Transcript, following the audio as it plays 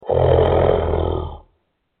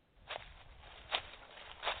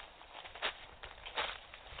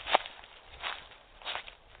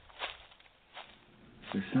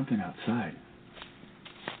something outside.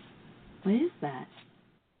 What is that?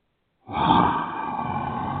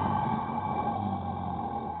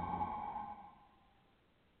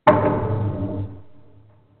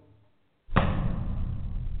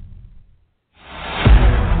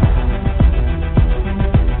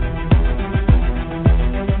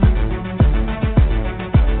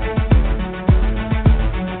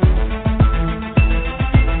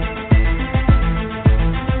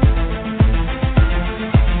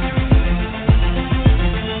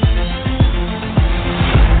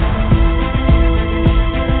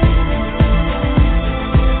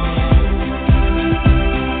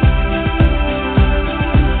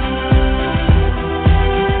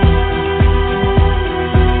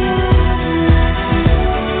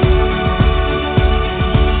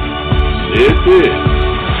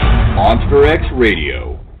 Monster X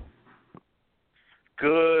Radio.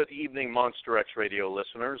 Good evening, Monster X Radio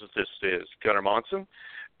listeners. This is Gunnar Monson,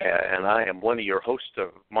 and I am one of your hosts of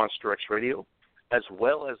Monster X Radio, as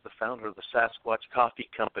well as the founder of the Sasquatch Coffee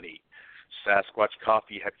Company. Sasquatch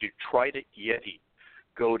Coffee, have you tried it yet?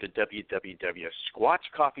 Go to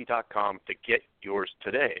www.squatchcoffee.com to get yours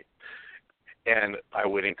today. And I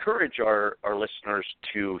would encourage our listeners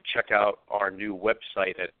to check out our new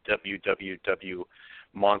website at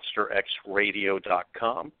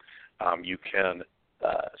www.monsterxradio.com. You can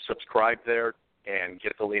subscribe there and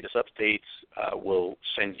get the latest updates. We'll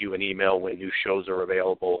send you an email when new shows are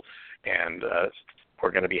available, and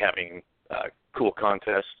we're going to be having cool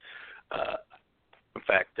contests. In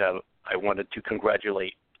fact, I wanted to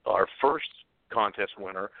congratulate our first contest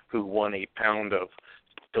winner who won a pound of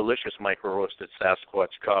delicious micro-roasted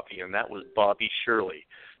Sasquatch coffee, and that was Bobby Shirley.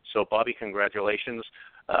 So, Bobby, congratulations.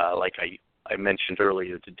 Like I mentioned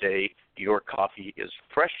earlier today, your coffee is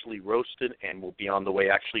freshly roasted and will be on the way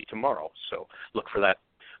actually tomorrow. So look for that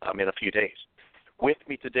in a few days. With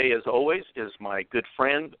me today, as always, is my good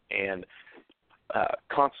friend and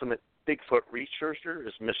consummate Bigfoot researcher,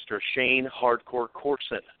 is Mr. Shane Hardcore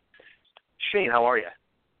Corson. Shane, how are you?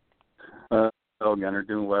 Hello, Gunnar.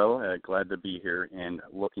 Doing well. Glad to be here and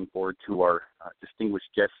looking forward to our distinguished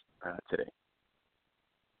guest today.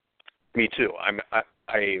 Me too. I'm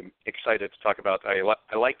excited to talk about. I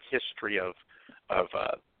like history of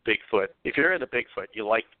Bigfoot. If you're into Bigfoot, you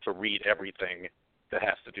like to read everything that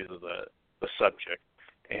has to do with the subject,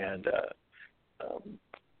 and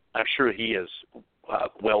I'm sure he is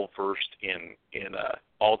well versed in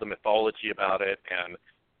all the mythology about it and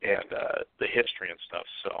the history and stuff.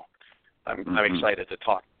 So I'm excited to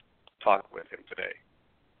talk with him today.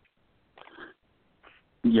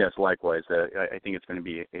 Yes, likewise. I think it's going to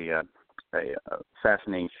be a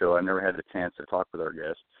fascinating show. I've never had the chance to talk with our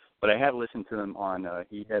guest, but I have listened to him on.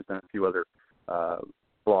 He has done a few other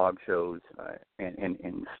blog shows, and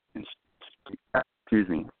excuse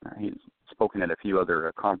me, he's spoken at a few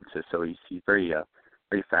other conferences. So he's very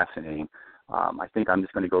fascinating. I think I'm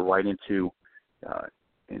just going to go right into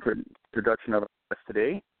introduction of us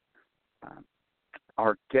today.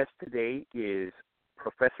 Our guest today is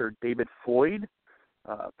Professor David Floyd,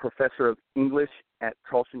 professor of English at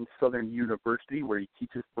Charleston Southern University, where he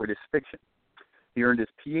teaches British fiction. He earned his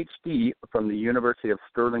PhD from the University of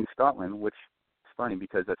Stirling, Scotland, which is funny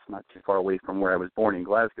because that's not too far away from where I was born in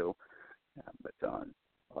Glasgow. But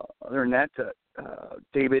other than that,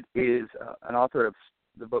 David is an author of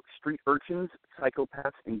the book Street Urchins,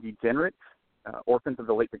 Psychopaths, and Degenerates, Orphans of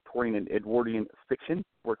the Late Victorian and Edwardian Fiction,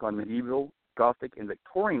 work on medieval, Gothic, and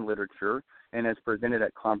Victorian literature, and has presented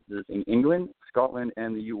at conferences in England, Scotland,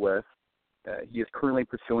 and the U.S. He is currently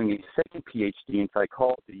pursuing a second PhD in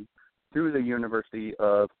psychology through the University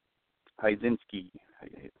of Helsinki.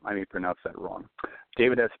 I may pronounce that wrong.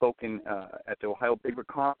 David has spoken at the Ohio Bigfoot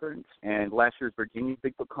Conference and last year's Virginia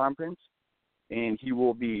Bigfoot Conference, and he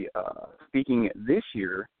will be speaking this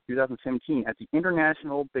year, 2017, at the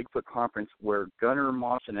International Bigfoot Conference, where Gunnar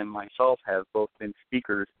Monson and myself have both been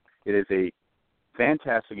speakers. It is a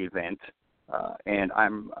fantastic event, and I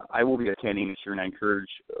will be attending this year, and I encourage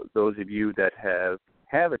those of you that have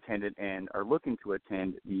attended and are looking to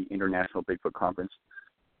attend the International Bigfoot Conference.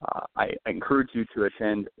 I encourage you to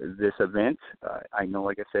attend this event. I know,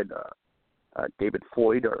 like I said, David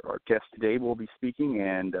Floyd, our guest today, will be speaking,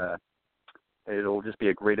 and it'll just be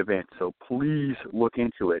a great event. So please look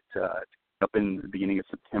into it up in the beginning of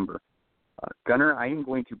September. Gunnar, I am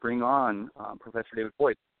going to bring on Professor David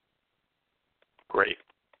Floyd. Great.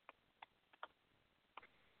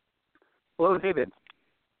 Hello, David.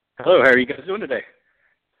 Hello, how are you guys doing today?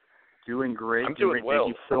 Doing great. I'm doing well.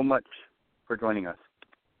 Thank you so much for joining us.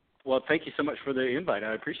 Well, thank you so much for the invite.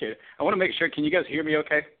 I appreciate it. I want to make sure, can you guys hear me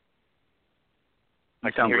okay?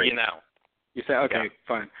 I can hear you now. You say okay, Yeah.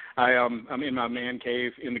 fine. I'm in my man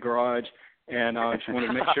cave in the garage, and I just wanted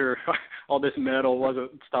to make sure all this metal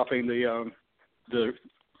wasn't stopping the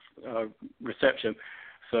reception.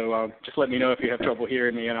 So just let me know if you have trouble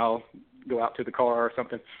hearing me, and I'll go out to the car or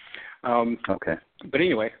something. Okay. But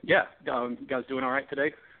anyway, yeah, you guys doing all right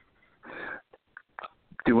today?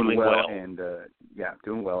 Doing well, well. and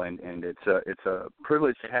doing well, and it's a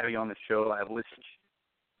privilege to have you on the show. I've listened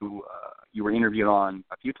to you were interviewed on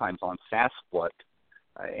a few times on Sasquatch,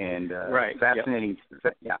 and Right. fascinating,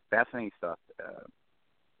 fascinating stuff.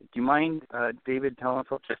 Do you mind, David, telling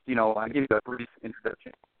us just I'll give you a brief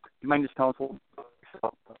introduction. Do you mind just telling us what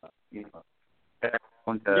yourself,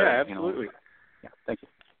 background, Yeah, absolutely. Yeah, thank you.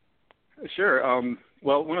 Sure.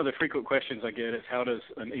 Well, one of the frequent questions I get is how does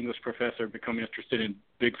an English professor become interested in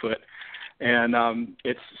Bigfoot? And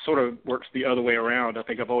it sort of works the other way around. I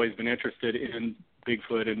think I've always been interested in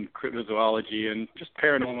Bigfoot and cryptozoology and just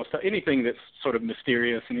paranormal stuff, anything that's sort of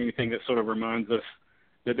mysterious and anything that sort of reminds us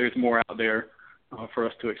that there's more out there for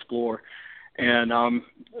us to explore. And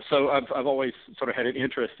so I've always sort of had an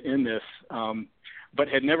interest in this, but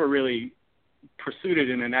had never really pursued it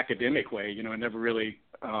in an academic way. I never really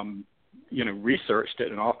researched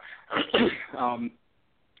it and all.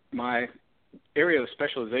 My area of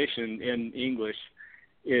specialization in English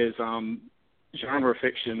is genre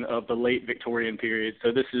fiction of the late Victorian period.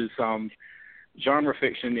 So this is genre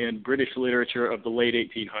fiction in British literature of the late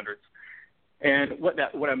 1800s. And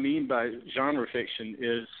what I mean by genre fiction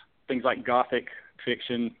is things like Gothic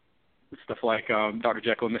fiction, stuff like Dr.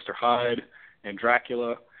 Jekyll and Mr. Hyde and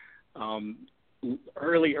Dracula,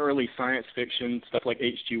 early science fiction, stuff like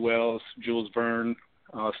H.G. Wells, Jules Verne,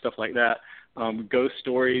 stuff like that. Ghost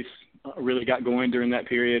stories really got going during that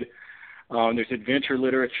period. There's adventure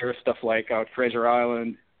literature, stuff like Treasure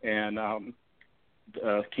Island and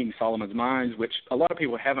King Solomon's Mines, which a lot of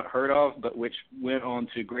people haven't heard of, but which went on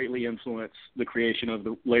to greatly influence the creation of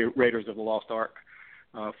the Raiders of the Lost Ark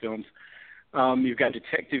films. You've got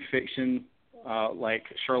detective fiction like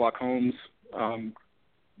Sherlock Holmes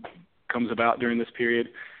comes about during this period.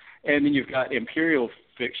 And then you've got imperial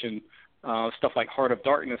fiction, stuff like Heart of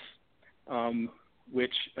Darkness,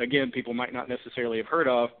 which, again, people might not necessarily have heard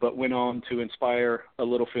of, but went on to inspire a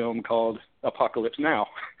little film called Apocalypse Now,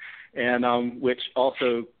 and which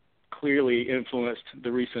also clearly influenced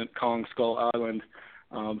the recent Kong Skull Island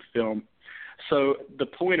film. So the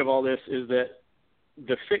point of all this is that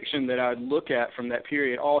the fiction that I look at from that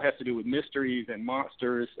period all has to do with mysteries and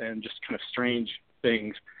monsters and just kind of strange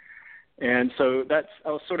things. And so I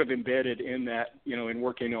was sort of embedded in that, in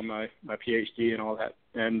working on my PhD and all that.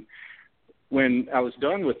 And when I was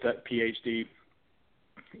done with that PhD,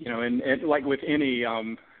 and like with any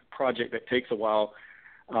project that takes a while,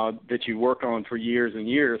 that you work on for years and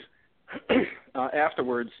years,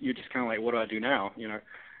 afterwards you're just kind of like, what do I do now?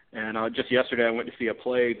 And just yesterday I went to see a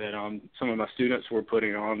play that some of my students were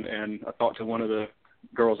putting on, and I talked to one of the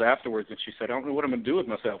girls afterwards, and she said, I don't know what I'm going to do with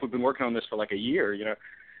myself. We've been working on this for like a year,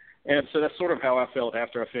 And so that's sort of how I felt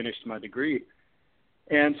after I finished my degree.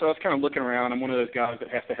 And so I was kind of looking around. I'm one of those guys that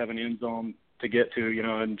has to have an end zone to get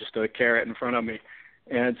to, and just a carrot in front of me.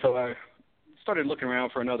 And so I started looking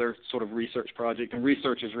around for another sort of research project. And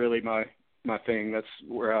research is really my thing. That's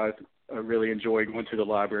where I really enjoy going to the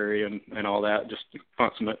library and all that, just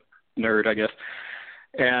consummate nerd, I guess.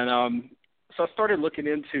 And so I started looking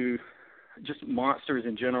into just monsters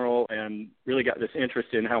in general and really got this interest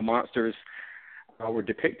in how monsters were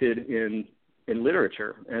depicted in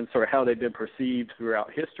literature and sort of how they've been perceived throughout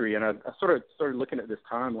history. And I sort of started looking at this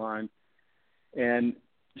timeline, and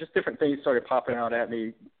just different things started popping out at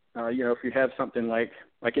me. If you have something like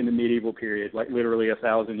in the medieval period, like literally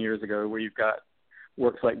 1,000 years ago, where you've got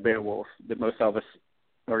works like Beowulf that most of us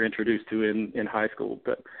are introduced to in high school,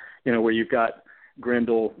 but where you've got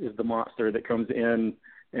Grendel is the monster that comes in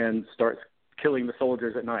and starts killing the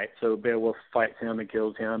soldiers at night. So Beowulf fights him and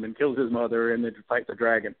kills his mother, and then fights the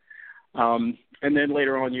dragon. And then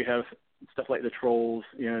later on you have stuff like the trolls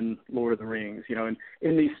in Lord of the Rings, and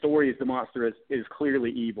in these stories the monster is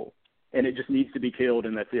clearly evil, and it just needs to be killed,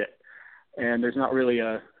 and that's it. And there's not really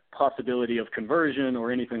a possibility of conversion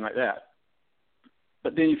or anything like that.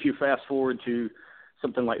 But then if you fast forward to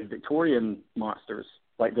something like Victorian monsters,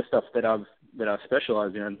 like the stuff that I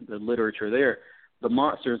specialize in, the literature there, the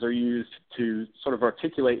monsters are used to sort of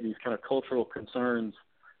articulate these kind of cultural concerns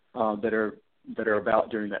that are about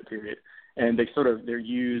during that period. And they're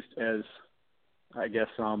used as, I guess,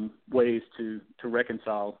 ways to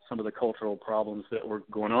reconcile some of the cultural problems that were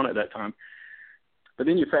going on at that time. But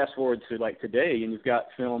then you fast forward to like today, and you've got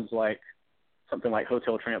films like something like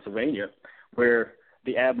Hotel Transylvania, where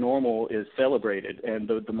the abnormal is celebrated and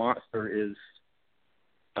the monster is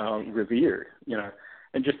revered,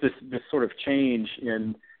 and just this sort of change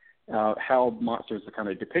in how monsters are kind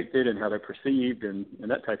of depicted and how they're perceived and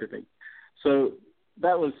that type of thing. So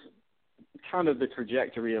that was kind of the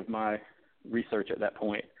trajectory of my research at that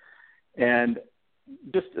point. And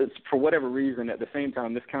just for whatever reason, at the same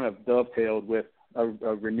time, this kind of dovetailed with a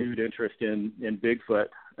renewed interest in Bigfoot.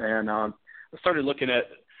 And I started looking at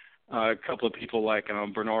a couple of people like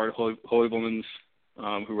Bernard Heuvelmans,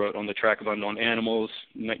 who wrote On the Track of Unknown Animals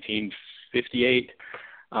in 1958.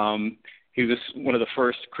 He was one of the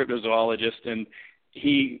first cryptozoologists, and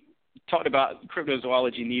he talked about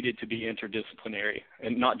cryptozoology needed to be interdisciplinary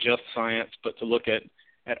and not just science, but to look at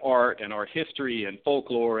art and art history and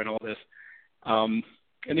folklore and all this. And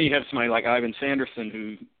then you have somebody like Ivan Sanderson,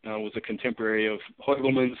 who was a contemporary of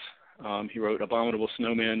Heuvelmans. He wrote Abominable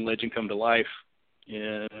Snowman, Legend Come to Life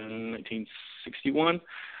in 1961.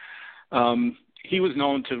 He was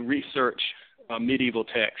known to research medieval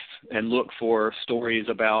texts and look for stories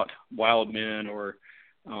about wild men or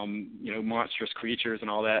monstrous creatures and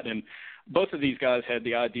all that. And both of these guys had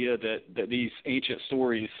the idea that these ancient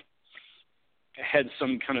stories had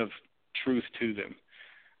some kind of truth to them.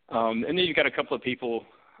 And then you've got a couple of people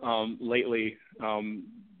lately,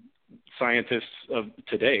 scientists of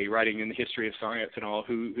today, writing in the history of science and all,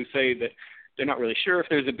 who say that they're not really sure if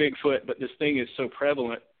there's a Bigfoot, but this thing is so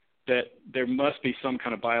prevalent that there must be some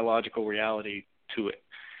kind of biological reality to it.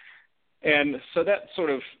 And so that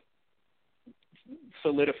sort of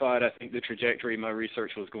solidified, I think, the trajectory my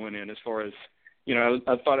research was going in, as far as,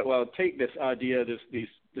 I thought, well, I'll take this idea,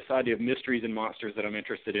 this idea of mysteries and monsters that I'm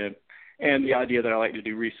interested in, and the idea that I like to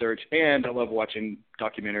do research, and I love watching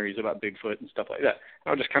documentaries about Bigfoot and stuff like that.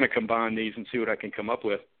 I'll just kind of combine these and see what I can come up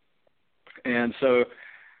with. And so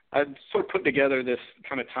I sort of put together this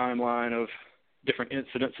kind of timeline of different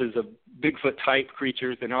incidences of Bigfoot-type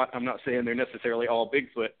creatures. I'm not saying they're necessarily all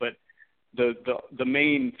Bigfoot, but the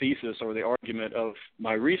main thesis or the argument of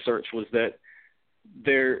my research was that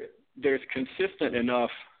there's consistent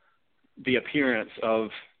enough the appearance of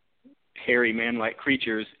hairy man-like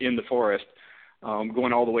creatures in the forest,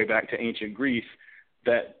 going all the way back to ancient Greece,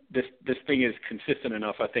 that this thing is consistent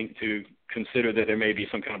enough, I think, to consider that there may be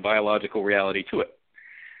some kind of biological reality to it.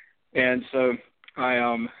 And so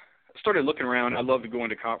I started looking around. I love to go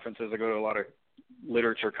into conferences. I go to a lot of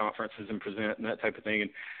literature conferences and present and that type of thing. And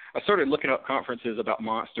I started looking up conferences about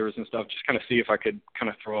monsters and stuff, just kind of see if I could kind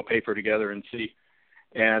of throw a paper together and see.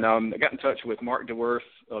 And I got in touch with Mark DeWorth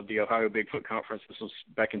of the Ohio Bigfoot Conference. This was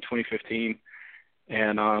back in 2015.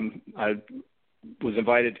 And I was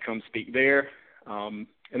invited to come speak there. And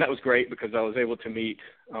that was great because I was able to meet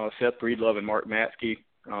Seth Breedlove and Mark Matsky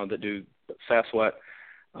that do Sasquatch.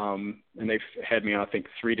 And they've had me on, I think,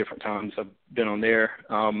 3 different times I've been on there.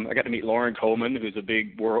 I got to meet Lauren Coleman, who's a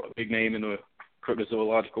big name in the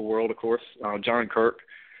cryptozoological world, of course. John Kirk,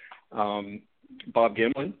 Bob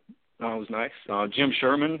Gimlin was nice. Jim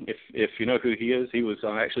Sherman, if you know who he is, he was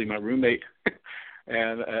actually my roommate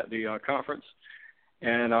and at the conference.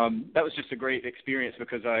 And that was just a great experience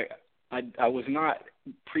because I was not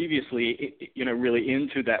previously, really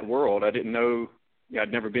into that world. I didn't know. I'd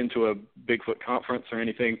never been to a Bigfoot conference or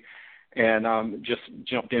anything, and just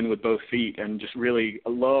jumped in with both feet and just really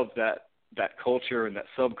loved that culture and that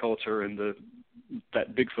subculture and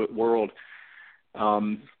that Bigfoot world.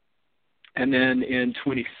 And then in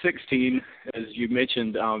 2016, as you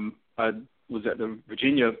mentioned, I was at the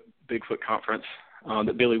Virginia Bigfoot conference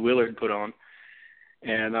that Billy Willard put on,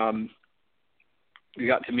 and we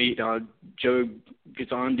got to meet Joe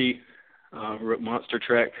Gizondi, who wrote Monster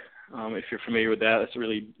Trek. If you're familiar with that, it's a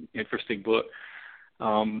really interesting book.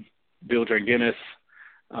 Bill Dranginis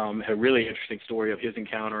had a really interesting story of his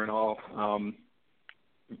encounter and all.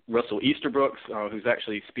 Russell Easterbrook, who's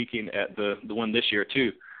actually speaking at the one this year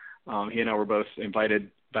too. He and I were both invited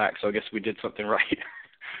back, so I guess we did something right.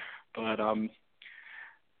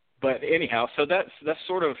 But anyhow, so that's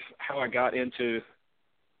sort of how I got into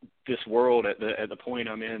this world at the point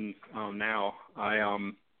I'm in now.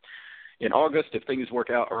 In August, if things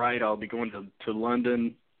work out all right, I'll be going to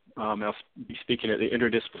London. I'll be speaking at the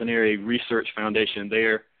Interdisciplinary Research Foundation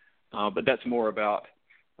there, but that's more about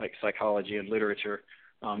like psychology and literature,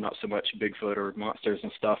 not so much Bigfoot or monsters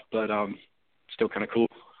and stuff, but still kind of cool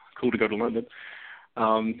to go to London.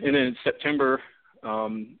 And then in September,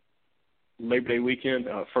 Labor Day weekend,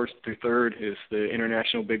 1st through 3rd, is the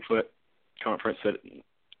International Bigfoot Conference that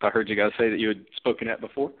I heard you guys say that you had spoken at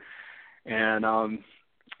before.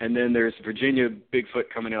 And then there's Virginia Bigfoot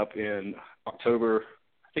coming up in October,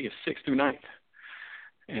 I think it's 6th through 9th.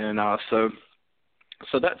 And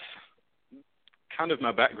so that's kind of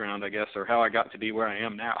my background, I guess, or how I got to be where I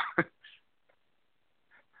am now.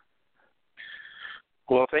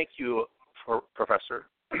 Well, thank you, Professor.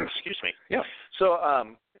 Excuse me. Yeah. So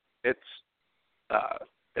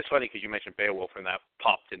it's funny because you mentioned Beowulf, and that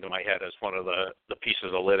popped into my head as one of the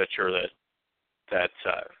pieces of literature that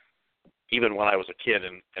even when I was a kid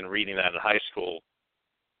and reading that in high school,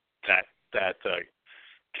 that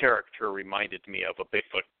character reminded me of a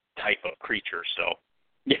Bigfoot type of creature. So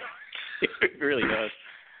yeah, it really does.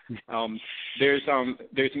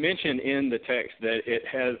 There's mention in the text that it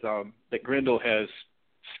has that Grendel has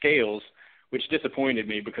scales, which disappointed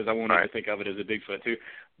me because I wanted to think of it as a Bigfoot too.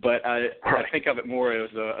 But I think of it more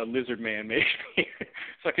as a lizard man, maybe.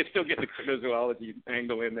 So I could still get the cryptozoology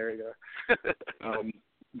angle in there. Yeah.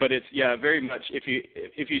 But it's very much. If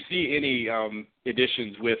you see any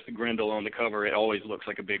editions with Grendel on the cover, it always looks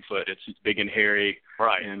like a Bigfoot. It's big and hairy,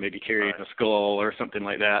 and maybe carrying a skull or something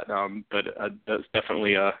like that. But that's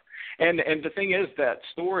definitely and the thing is that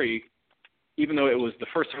story, even though it was the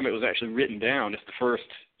first time it was actually written down, it's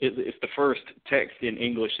the first text in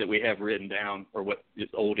English that we have written down, or what is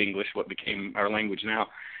Old English, what became our language now.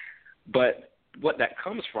 But what that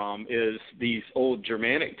comes from is these old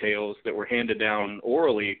Germanic tales that were handed down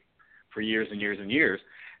orally for years and years and years.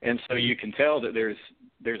 And so you can tell that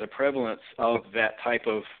there's a prevalence of that type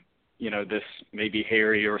of, this maybe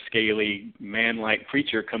hairy or scaly man-like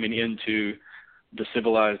creature coming into the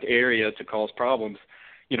civilized area to cause problems,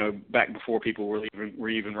 back before people were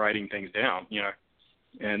even writing things down,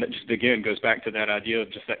 And that just, again, goes back to that idea of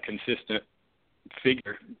just that consistent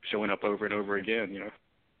figure showing up over and over again,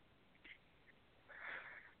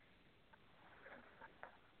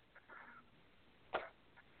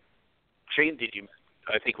 Shane,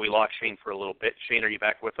 I think we lost Shane for a little bit. Shane, are you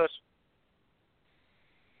back with us?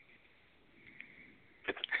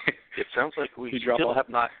 It sounds like we still have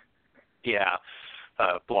not. Yeah,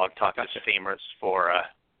 Blog Talk is famous for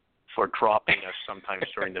dropping us sometimes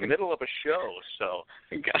during the middle of a show. So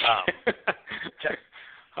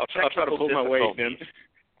I'll try to pull my weight then.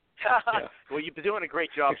 Yeah. Well, you've been doing a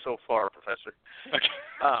great job so far, Professor.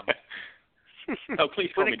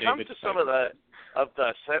 Please call me David. When it comes to some of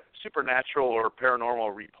the supernatural or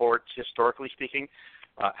paranormal reports, historically speaking,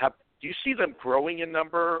 do you see them growing in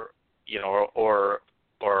number, or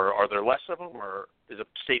are there less of them, or is it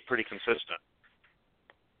stayed pretty consistent?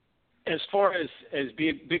 As far as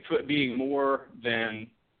Bigfoot being more than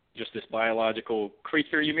just this biological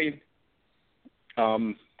creature, you mean?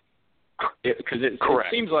 Because it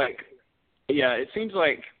seems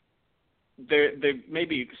like there may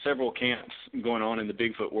be several camps going on in the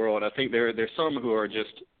Bigfoot world. I think there's some who are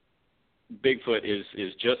just Bigfoot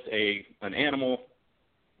is just an animal,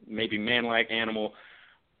 maybe man-like animal,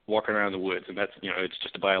 walking around the woods, and that's it's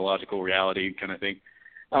just a biological reality kind of thing.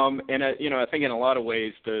 And I think in a lot of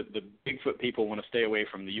ways the Bigfoot people want to stay away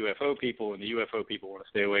from the UFO people, and the UFO people want to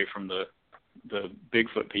stay away from the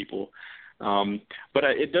Bigfoot people. But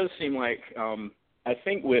it does seem like I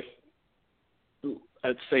think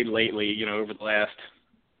I'd say lately, over the last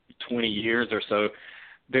 20 years or so,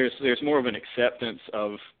 there's more of an acceptance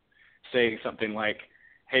of saying something like,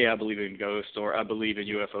 hey, I believe in ghosts, or I believe in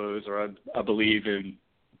UFOs, or I believe in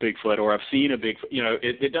Bigfoot, or I've seen a Bigfoot.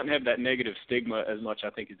 It doesn't have that negative stigma as much, I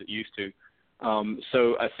think, as it used to.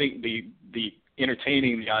 So I think the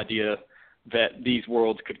entertaining the idea that these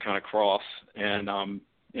worlds could kind of cross, and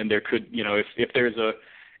there could, if there's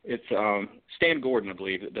it's Stan Gordon, I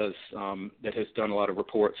believe, that has done a lot of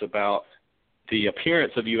reports about the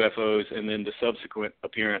appearance of UFOs and then the subsequent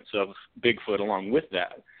appearance of Bigfoot along with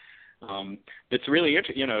that. It's really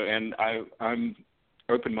interesting, and I'm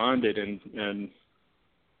open-minded and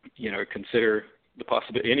consider the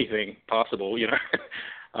possibility, anything possible,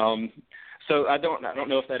 So I don't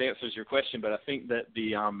know if that answers your question, but I think that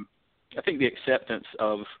the acceptance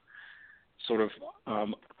of sort of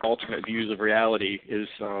alternate views of reality is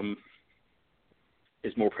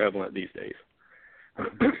more prevalent these days.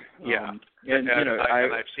 Yeah, and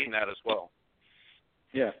I've seen that as well.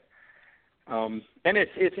 Yeah, and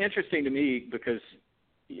it's interesting to me because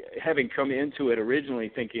having come into it originally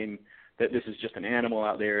thinking that this is just an animal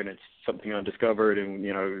out there and it's something undiscovered, and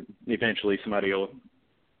eventually somebody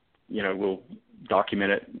will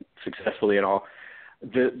document it successfully and all.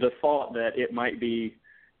 The thought that it might be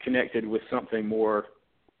connected with something more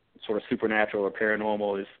sort of supernatural or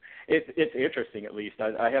paranormal it's interesting. At least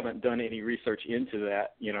I haven't done any research into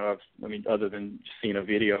that. Other than just seeing a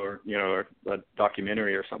video or a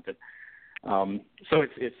documentary or something. So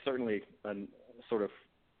it's certainly sort of,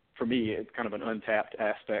 for me, it's kind of an untapped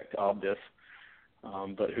aspect of this.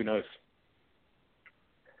 But who knows?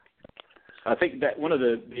 I think that one of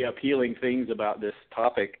the appealing things about this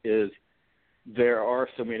topic is there are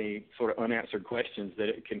so many sort of unanswered questions that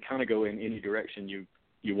it can kind of go in any direction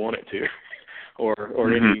you want it to,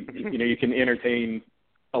 or any, you can entertain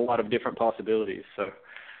a lot of different possibilities. So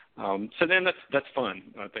then that's fun.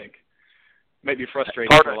 I think maybe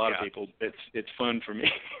frustrating for a lot of people. It's fun for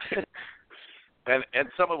me. And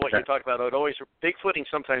some of what you talk about, Bigfooting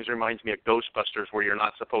sometimes reminds me of Ghostbusters, where you're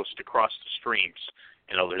not supposed to cross the streams.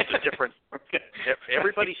 There's a different.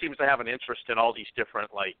 Everybody seems to have an interest in all these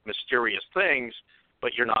different mysterious things,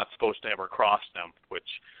 but you're not supposed to ever cross them.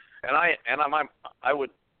 I would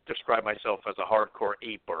describe myself as a hardcore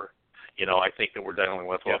aper. I think that we're dealing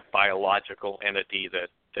with a biological entity that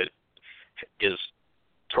is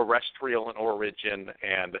terrestrial in origin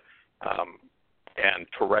and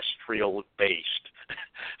terrestrial based.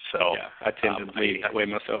 So I tend to believe that way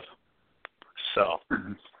myself. So.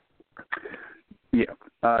 Yeah.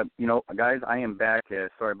 Guys, I am back.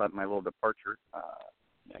 Sorry about my little departure.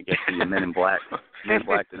 I guess the Men in Black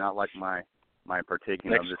did not like my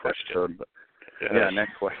partaking of this episode. But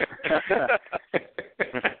next question.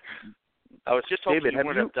 I was just hoping David, you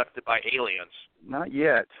weren't abducted by aliens. Not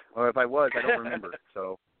yet. Or if I was, I don't remember.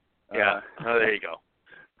 So. There you go.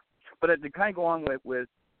 But to kind of go on with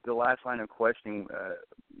the last line of questioning,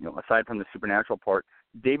 aside from the supernatural part,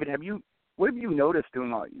 David, what have you noticed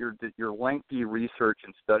doing your lengthy research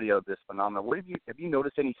and study of this phenomenon? Have you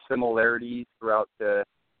noticed any similarities throughout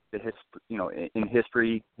in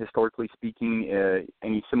history, historically speaking?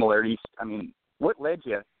 Any similarities? I mean, what led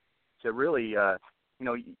you to really?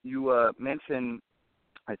 You mentioned,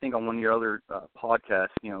 I think on one of your other podcasts,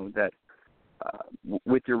 that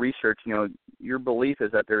with your research, your belief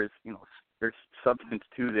is that there's substance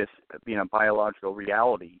to this being a biological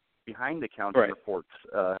reality behind the counter reports.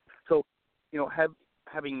 So,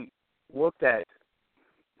 having looked at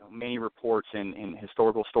many reports and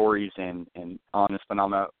historical stories and on this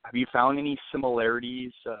phenomena, have you found any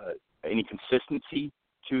similarities, any consistency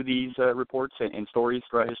to these reports and stories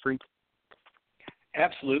throughout history?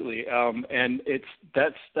 Absolutely, and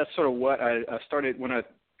that's sort of what I started when I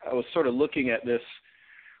was sort of looking at this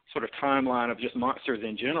sort of timeline of just monsters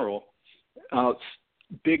in general.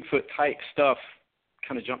 Bigfoot type stuff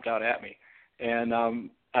kind of jumped out at me, and I'm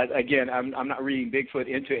not reading Bigfoot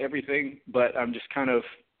into everything, but I'm just kind of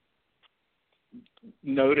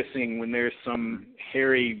noticing when there's some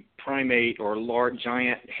hairy primate or large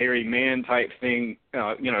giant hairy man type thing,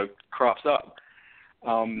 crops up.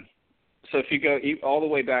 So if you go all the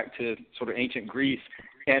way back to sort of ancient Greece,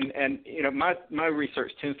 and my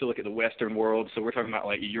research tends to look at the Western world, so we're talking about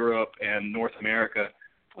like Europe and North America,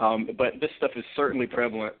 but this stuff is certainly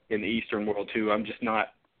prevalent in the Eastern world too. I'm just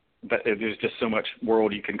not. But there's just so much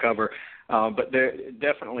world you can cover. But there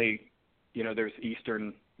definitely, there's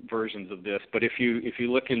Eastern versions of this. But if you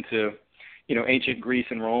look into, ancient Greece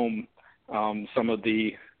and Rome, some of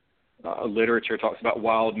the literature talks about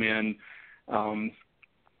wild men,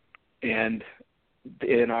 and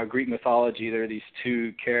in our Greek mythology, there are these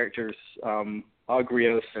two characters,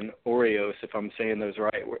 Agrios and Oreos, if I'm saying those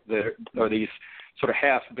right. There are these sort of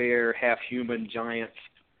half bear, half human giants.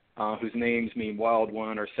 Whose names mean wild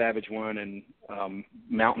one or savage one and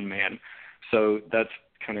mountain man. So that's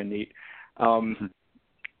kind of neat.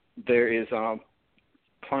 There is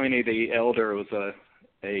Pliny the Elder was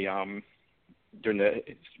around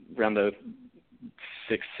the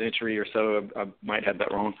 6th century or so. I might have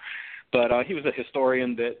that wrong, but he was a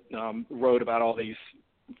historian that wrote about all these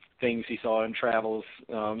things he saw in travels.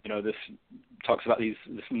 This talks about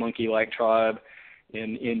this monkey-like tribe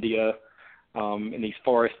in India. And these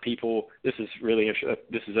forest people, this is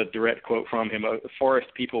a direct quote from him,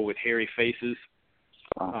 forest people with hairy faces.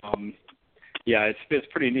 It's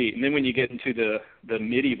pretty neat. And then when you get into the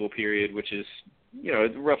medieval period, which is,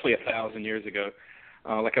 roughly 1,000 years ago,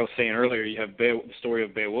 like I was saying earlier, you have the story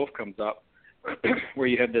of Beowulf comes up, where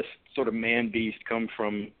you have this sort of man-beast come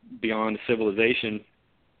from beyond civilization.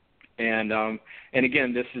 And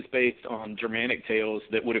again, this is based on Germanic tales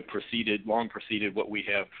that would have long preceded what we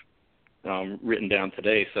have written down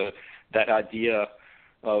today. So that idea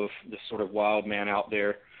of this sort of wild man out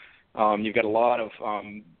there, you've got a lot of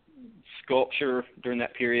sculpture during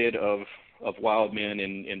that period of wild men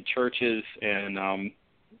in churches and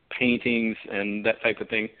paintings and that type of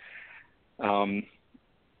thing.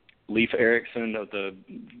 Leif Erikson of the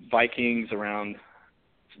Vikings around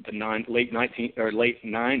the late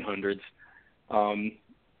 900s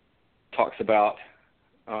talks about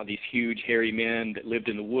these huge hairy men that lived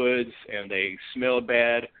in the woods and they smelled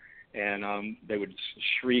bad and they would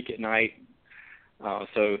shriek at night.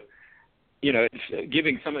 So,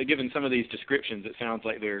 given some of these descriptions, it sounds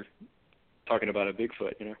like they're talking about a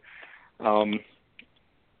Bigfoot,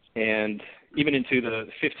 and even into the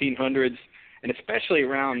 1500s, and especially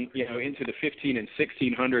around, into the 15 and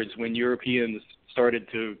 1600s when Europeans started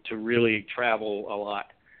to really travel a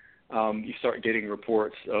lot. You start getting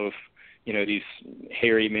reports of, these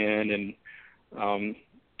hairy men, and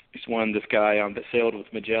this guy that sailed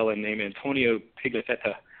with Magellan named Antonio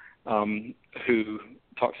Pigafetta, who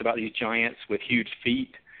talks about these giants with huge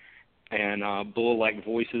feet and bull-like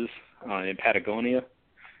voices in Patagonia.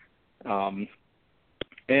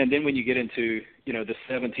 And then when you get into, the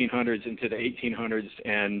 1700s into the 1800s,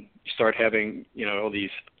 and you start having, all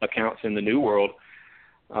these accounts in the New World,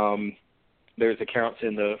 there's accounts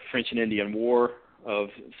in the French and Indian War of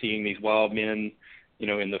seeing these wild men,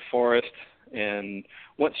 in the forest. And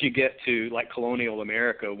once you get to, like, colonial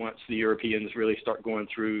America, once the Europeans really start going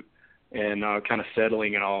through and kind of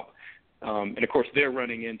settling and all, and, of course, they're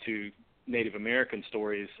running into Native American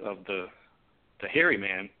stories of the hairy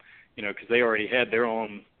man, because they already had their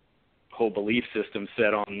own whole belief system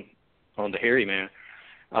set on the hairy man.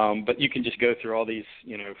 But you can just go through all these,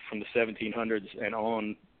 from the 1700s and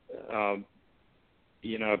on.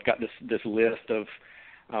 I've got this list of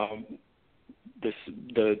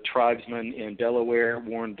the tribesmen in Delaware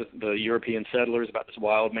warned the European settlers about this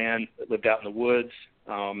wild man that lived out in the woods.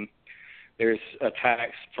 There's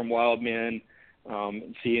attacks from wild men,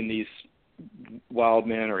 seeing these wild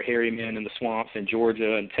men or hairy men in the swamps in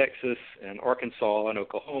Georgia and Texas and Arkansas and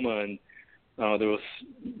Oklahoma, and there was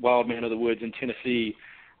wild men of the woods in Tennessee,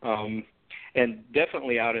 and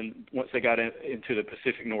definitely once they got into the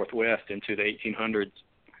Pacific Northwest into the 1800s,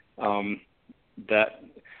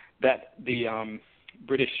 that the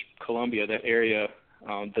British Columbia, that area,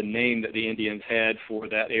 the name that the Indians had for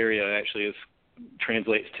that area actually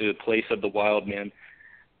translates to place of the wild men.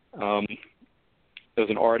 There was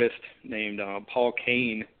an artist named Paul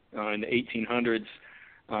Kane in the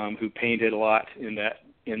 1800s who painted a lot in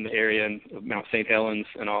the area of Mount St. Helens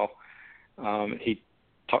and all. He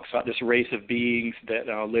talks about this race of beings that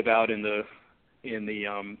live out in the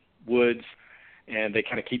woods, and they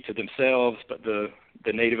kind of keep to themselves, but the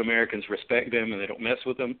Native Americans respect them and they don't mess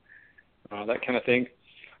with them, that kind of thing.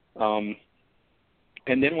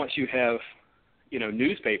 And then once you have,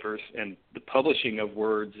 newspapers and the publishing of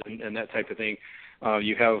words and that type of thing,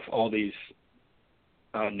 you have all these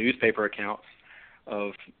newspaper accounts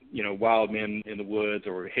of, wild men in the woods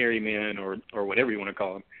or hairy men or whatever you want to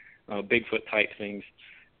call them, Bigfoot type things.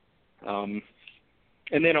 And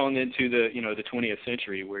then on into the 20th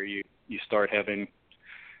century where you start having,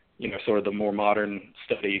 sort of the more modern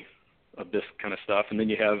study of this kind of stuff. And then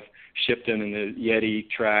you have Shipton and the Yeti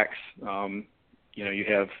tracks. You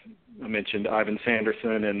have, I mentioned Ivan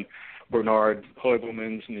Sanderson and Bernard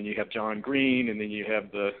Hoibelmans, and then you have John Green, and then you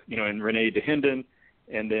have and Rene DeHinden,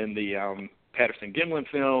 and then the Patterson-Gimlin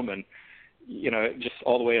film, and, just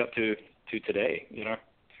all the way up to today,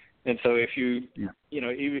 And so if you,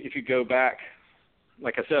 if you go back,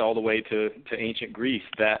 like I said, all the way to ancient Greece,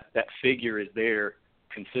 that figure is there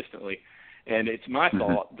consistently. And it's my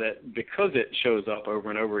thought that because it shows up over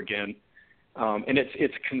and over again, and it's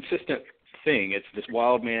a consistent thing, it's this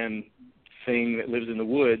wild man thing that lives in the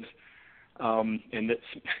woods, and that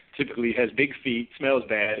typically has big feet, smells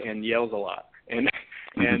bad, and yells a lot, and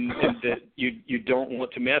that you don't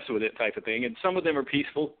want to mess with it type of thing. And some of them are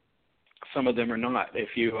peaceful, some of them are not. If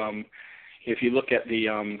you look at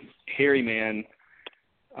the hairy man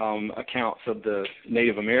accounts of the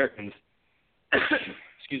Native Americans,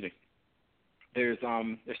 excuse me, there's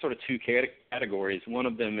sort of two categories. One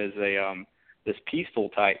of them is this peaceful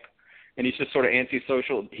type, and he's just sort of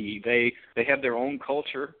antisocial. They have their own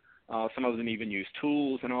culture. Some of them even use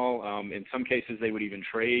tools and all. In some cases, they would even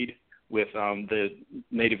trade with the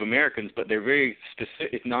Native Americans, but they're very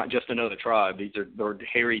specific. It's not just another tribe. They're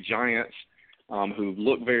hairy giants who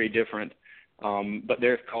look very different, but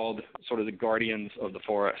they're called sort of the guardians of the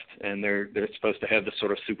forest, and they're supposed to have this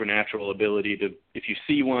sort of supernatural ability to, if you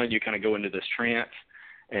see one, you kind of go into this trance,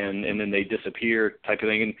 and then they disappear type of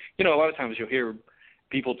thing. And, a lot of times you'll hear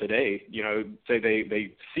people today, say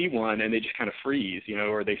they see one and they just kind of freeze,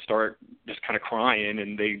 or they start just kind of crying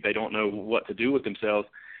and they don't know what to do with themselves.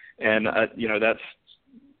 And, that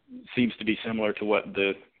seems to be similar to what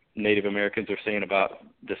the Native Americans are saying about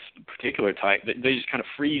this particular type. They just kind of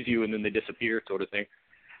freeze you and then they disappear sort of thing.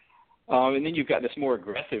 And then you've got this more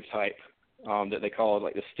aggressive type that they call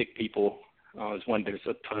like the stick people. There's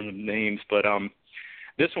a ton of names, but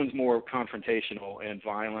this one's more confrontational and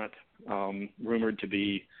violent, rumored to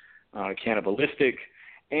be cannibalistic,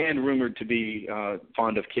 and rumored to be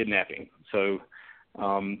fond of kidnapping. So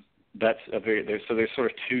there's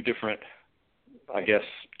sort of two different I guess,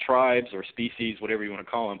 tribes or species, whatever you want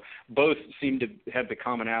to call them, both seem to have the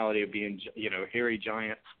commonality of being, hairy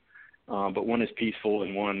giants, but one is peaceful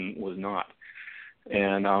and one was not.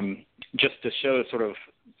 And just to show sort of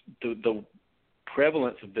the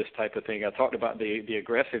prevalence of this type of thing, I talked about the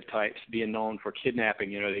aggressive types being known for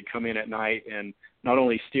kidnapping. They come in at night and not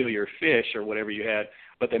only steal your fish or whatever you had,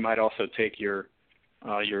 but they might also take your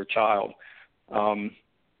child.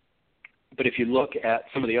 But if you look at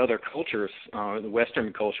some of the other cultures, the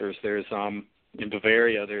Western cultures, there's in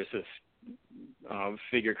Bavaria, there's this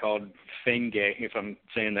figure called Fenge, if I'm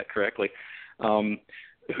saying that correctly,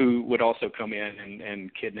 who would also come in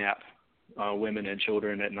and kidnap women and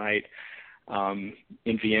children at night.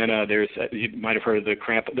 In Vienna, you might have heard of the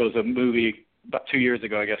Krampus. There was a movie about 2 years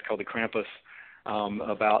ago, I guess, called The Krampus,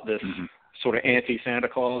 about this sort of anti-Santa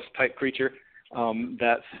Claus type creature.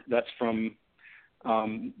 That's from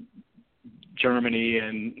Germany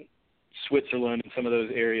and Switzerland and some of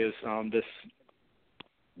those areas. This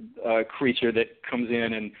creature that comes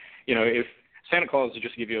in and, if Santa Claus will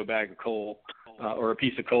just give you a bag of coal or a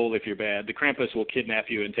piece of coal if you're bad, the Krampus will kidnap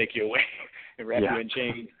you and take you away and wrap you in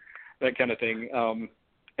chains, that kind of thing.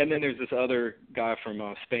 And then there's this other guy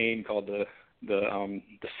from Spain called the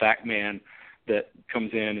Sack Man that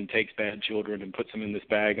comes in and takes bad children and puts them in this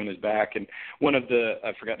bag on his back. And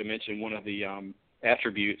I forgot to mention, one of the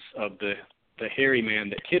attributes of the hairy man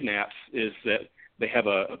that kidnaps is that they have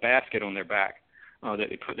a basket on their back that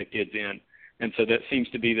they put the kids in. And so that seems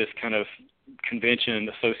to be this kind of convention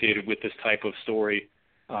associated with this type of story,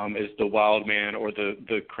 is the wild man or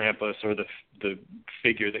the Krampus or the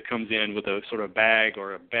figure that comes in with a sort of bag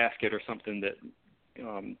or a basket or something that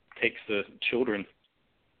takes the children.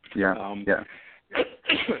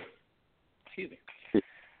 Excuse me.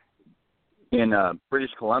 In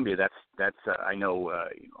British Columbia, that's I know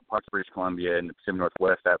parts of British Columbia and the Pacific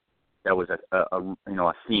Northwest, that was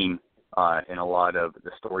a theme in a lot of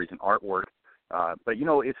the stories and artwork. But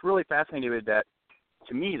it's really fascinating that,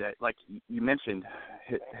 to me, that, like you mentioned,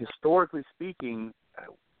 historically speaking,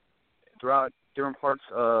 throughout different parts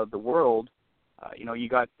of the world, you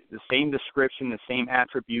got the same description, the same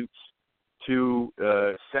attributes to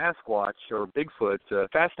Sasquatch or Bigfoot.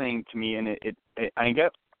 Fascinating to me, and I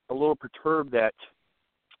get a little perturbed that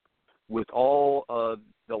with all of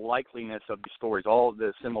the likeliness of the stories, all of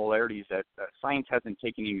the similarities, that science hasn't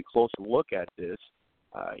taken even a closer look at this.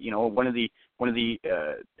 One of the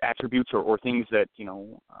attributes or things that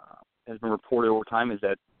has been reported over time is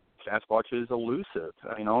that Sasquatch is elusive.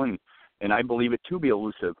 And I believe it to be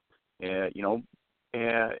elusive. And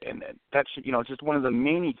that's just one of the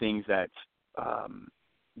many things that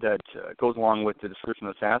goes along with the description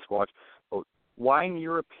of Sasquatch. But why, in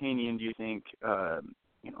your opinion, do you think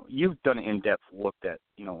you've done an in-depth look at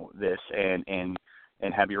this and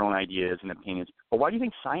have your own ideas and opinions? But why do you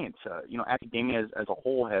think science, academia as a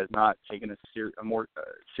whole, has not taken a more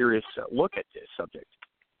serious look at this subject?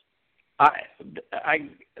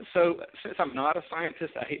 So since I'm not a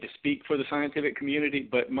scientist, I hate to speak for the scientific community,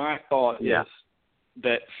 but my thought is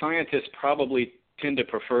that scientists probably tend to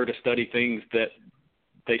prefer to study things that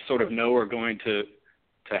they sort of know are going to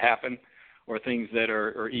happen, or things that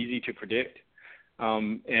are easy to predict.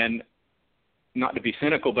 And not to be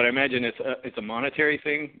cynical, but I imagine it's a monetary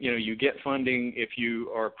thing. You get funding if you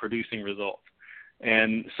are producing results.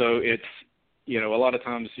 And so it's, a lot of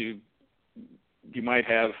times you might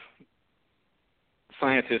have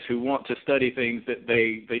scientists who want to study things that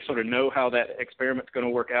they sort of know how that experiment's going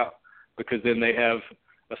to work out, because then they have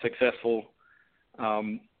a successful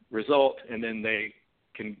result, and then they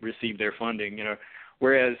can receive their funding.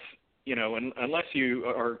 Whereas unless you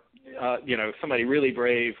are somebody really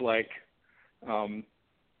brave like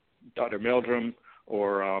Dr. Meldrum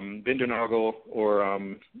or Bindernagel or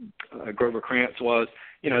Grover Krantz was,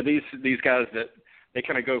 these guys that they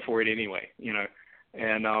kind of go for it anyway,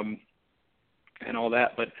 and all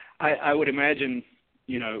that. But I would imagine,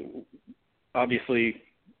 obviously,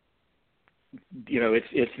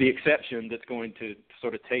 it's the exception that's going to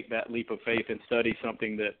sort of take that leap of faith and study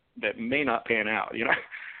something that may not pan out,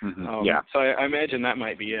 So I imagine that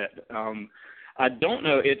might be it. I don't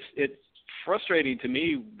know. It's frustrating to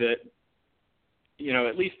me that,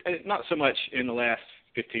 at least not so much in the last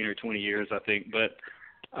 15 or 20 years, I think, but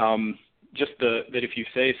just that if you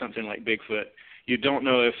say something like Bigfoot, you don't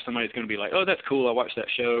know if somebody's going to be like, oh, that's cool, I watched that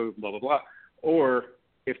show, blah, blah, blah, or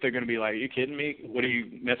if they're going to be like, are you kidding me? What are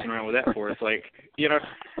you messing around with that for? It's like,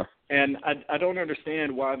 and I don't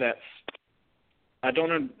understand why I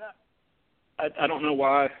don't know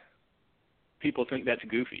why people think that's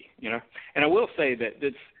goofy, And I will say that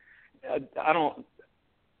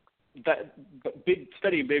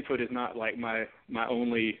studying Bigfoot is not like my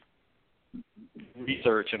only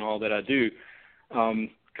research and all that I do,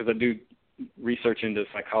 because I do research into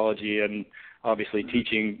psychology and obviously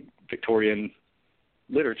teaching Victorian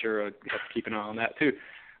literature. I have to keep an eye on that too.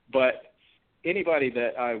 But anybody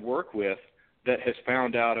that I work with that has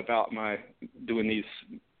found out about my doing these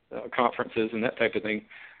conferences and that type of thing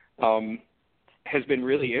has been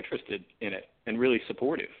really interested in it and really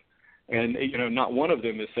supportive. And not one of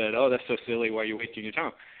them has said, "Oh, that's so silly. Why are you wasting your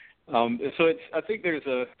time?" So I think there's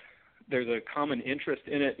a common interest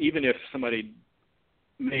in it, even if somebody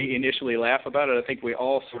may initially laugh about it. I think we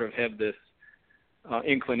all sort of have this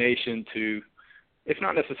inclination to, if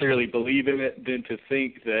not necessarily believe in it, then to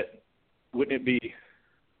think that wouldn't it be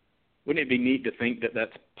neat to think that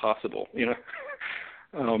that's possible, And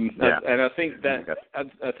I think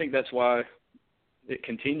that's why it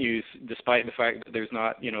continues, despite the fact that there's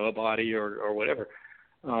not a body or whatever,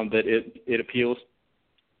 that it appeals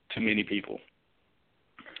to many people.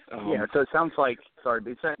 So it sounds like, so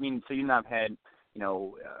you've not had,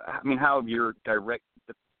 how have your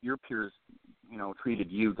peers,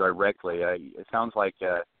 treated you directly? It sounds like,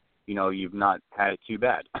 you've not had it too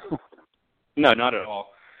bad. No, not at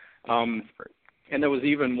all. And there was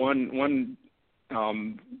even one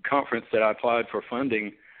conference that I applied for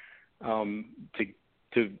funding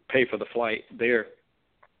to pay for the flight there,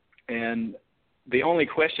 and the only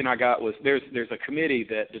question I got was there's a committee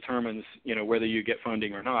that determines whether you get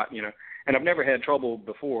funding or not, and I've never had trouble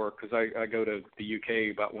before because I go to the UK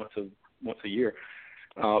about once a year,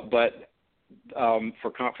 but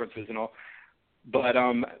for conferences and all. But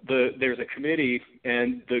there's a committee,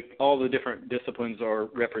 and all the different disciplines are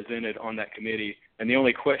represented on that committee. And the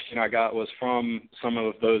only question I got was from some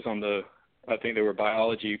of those I think they were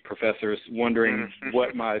biology professors, wondering what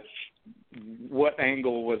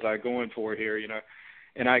angle was I going for here,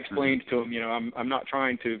 And I explained to them, I'm not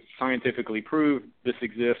trying to scientifically prove this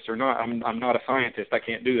exists or not. I'm not a scientist. I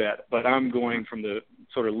can't do that. But I'm going from the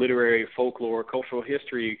sort of literary, folklore, cultural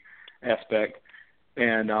history aspect.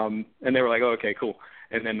 And they were like, "Oh, okay, cool."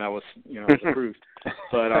 And then I was approved.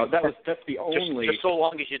 But that's the only. Just so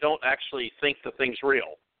long as you don't actually think the thing's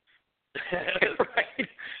real. Right.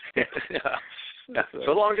 Yeah.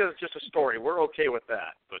 So long as it's just a story, we're okay with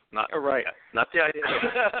that. But not not the idea.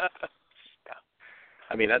 Yeah.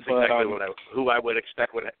 I mean, that's exactly who I would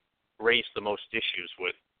expect would raise the most issues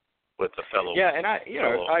with the fellow. Yeah, and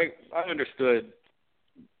I understood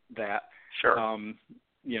that. Sure.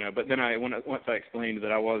 But then once I explained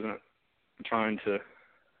that I wasn't trying to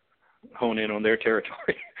hone in on their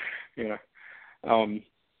territory,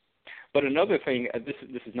 But another thing, this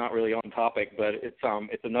is not really on topic, but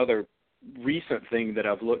it's another recent thing that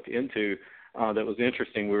I've looked into that was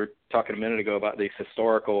interesting. We were talking a minute ago about these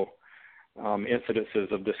historical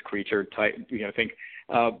incidences of this creature type, thing.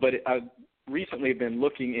 But I've recently been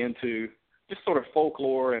looking into just sort of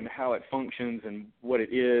folklore and how it functions and what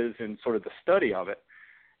it is and sort of the study of it.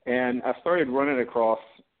 And I started running across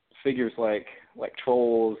figures like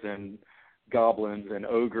trolls and goblins and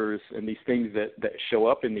ogres and these things that show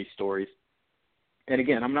up in these stories. And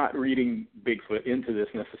again, I'm not reading Bigfoot into this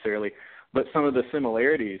necessarily, but some of the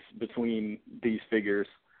similarities between these figures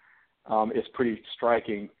is pretty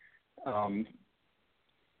striking.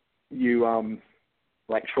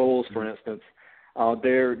 Like trolls, for instance,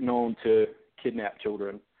 they're known to kidnap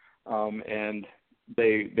children, and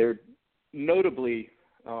they're notably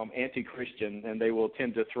anti-Christian, and they will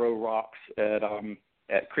tend to throw rocks at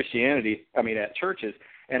Christianity. At churches.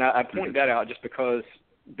 And I point that out just because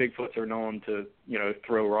Bigfoots are known to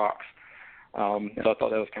throw rocks. So I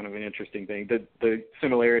thought that was kind of an interesting thing. The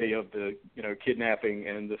similarity of the kidnapping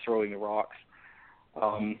and the throwing the rocks.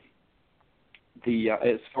 As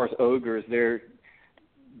far as ogres,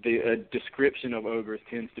 the description of ogres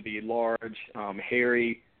tends to be large,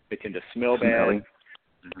 hairy. They tend to smell bad.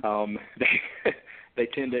 They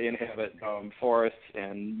tend to inhabit forests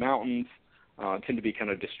and mountains. Tend to be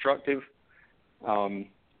kind of destructive.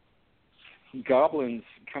 Goblins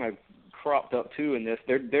kind of cropped up too in this.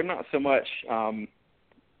 They're not so much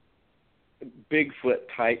Bigfoot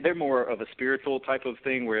type. They're more of a spiritual type of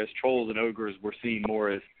thing, whereas trolls and ogres were seen more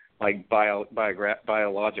as like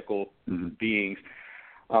biological beings.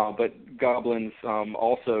 But goblins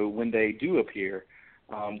also, when they do appear,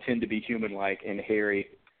 tend to be human-like and hairy,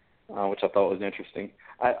 which I thought was interesting.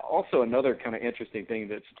 Also, another kind of interesting thing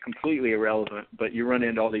that's completely irrelevant, but you run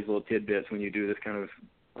into all these little tidbits when you do this kind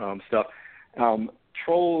of stuff.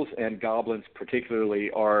 Trolls and goblins particularly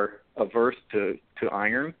are averse to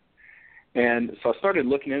iron. And so I started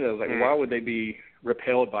looking into it. I was like, why would they be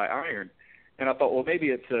repelled by iron? And I thought, well, maybe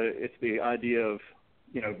it's the idea of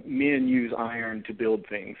men use iron to build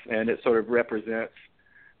things, and it sort of represents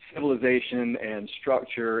civilization and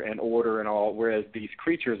structure and order and all, whereas these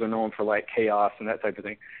creatures are known for like chaos and that type of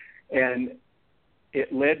thing. And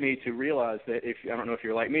it led me to realize that I don't know if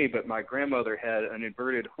you're like me, but my grandmother had an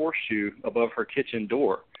inverted horseshoe above her kitchen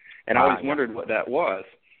door. And I always wondered what that was.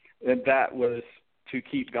 And that was to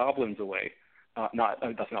keep goblins away. That's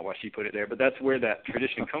not why she put it there, but that's where that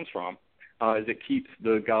tradition comes from, is it keeps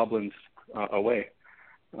the goblins away.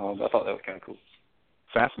 I thought that was kind of cool.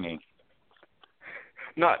 Fascinating.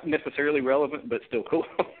 Not necessarily relevant, but still cool.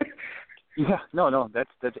 Yeah, no,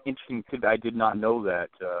 that's interesting. I did not know that,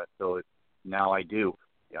 so now I do.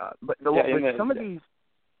 But some of these.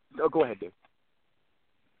 Oh, go ahead, Dave.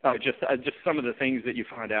 Just some of the things that you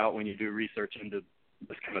find out when you do research into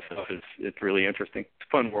this kind of stuff it's really interesting. It's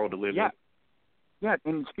a fun world to live in. Yeah,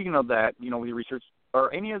 and speaking of that, we research.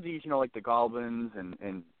 Are any of these, like the goblins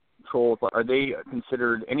and trolls, are they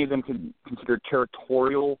considered? Any of them considered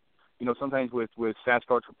territorial? Sometimes with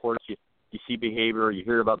Sasquatch reports, you see behavior, you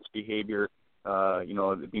hear about this behavior,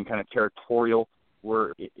 being kind of territorial.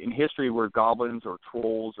 Were in history, were goblins or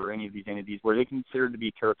trolls or any of these entities, were they considered to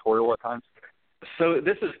be territorial at times? So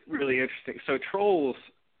this is really interesting. So trolls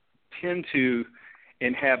tend to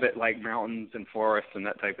inhabit like mountains and forests and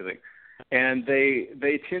that type of thing, and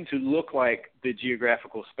they tend to look like the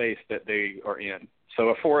geographical space that they are in. So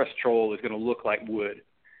a forest troll is going to look like wood,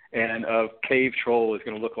 and a cave troll is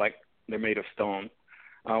going to look like they're made of stone,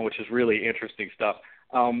 which is really interesting stuff.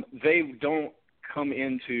 They don't come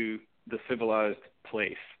into the civilized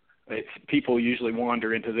place. People usually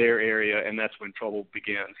wander into their area, and that's when trouble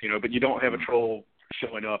begins. But you don't have a troll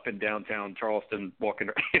showing up in downtown Charleston walking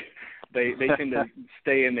around. They tend to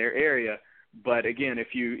stay in their area. But again,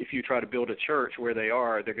 if you try to build a church where they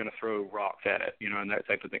are, they're going to throw rocks at it, and that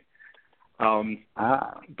type of thing.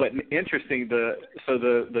 But interesting,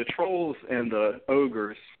 the trolls and the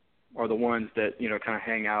ogres are the ones that kind of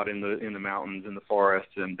hang out in the mountains and the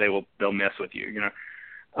forests, and they'll mess with you.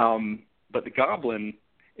 But the goblin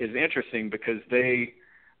is interesting because they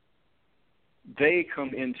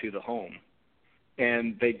come into the home,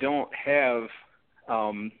 and they don't have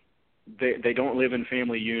they don't live in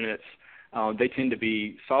family units. They tend to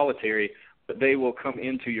be solitary, but they will come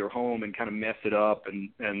into your home and kind of mess it up,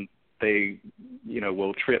 and they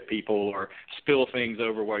will trip people or spill things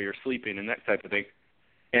over while you're sleeping and that type of thing.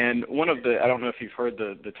 And one of I don't know if you've heard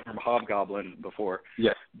the term hobgoblin before.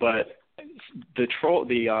 Yes. But the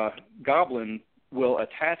goblin will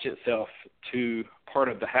attach itself to part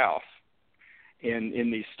of the house in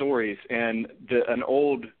these stories. And an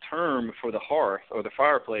old term for the hearth or the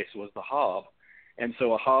fireplace was the hob. And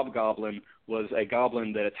so a hobgoblin was a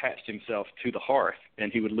goblin that attached himself to the hearth,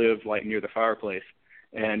 and he would live like near the fireplace,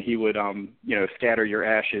 and he would scatter your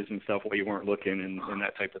ashes and stuff while you weren't looking and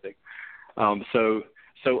that type of thing.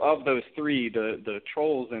 So of those three, the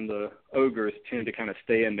trolls and the ogres tend to kind of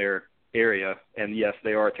stay in their area, and yes,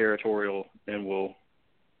 they are territorial and will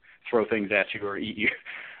throw things at you or eat you.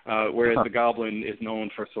 Whereas the goblin is known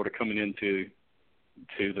for sort of coming into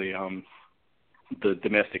the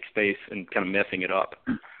domestic space and kind of messing it up.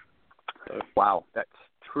 So. Wow, that's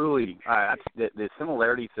truly the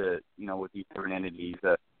similarity to with these different entities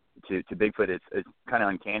to Bigfoot is kind of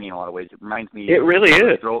uncanny in a lot of ways. It reminds me. It really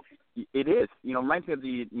is. It is. Reminds me of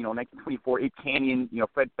the 1924 Ape Canyon,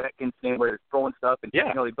 Fred Beck incident where they're throwing stuff and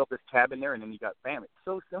they built this cabin there and then you got famine. It's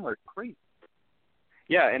so similar. It's crazy.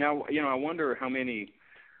 Yeah, and I wonder how many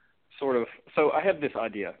sort of. So I have this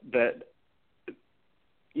idea that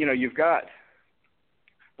you've got.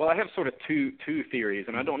 Well, I have sort of two theories,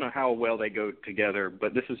 and I don't know how well they go together,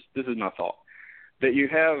 but this is my thought. That you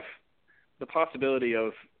have the possibility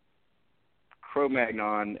of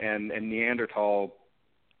Cro-Magnon and Neanderthal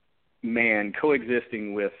man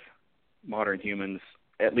coexisting with modern humans,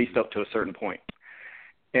 at least up to a certain point.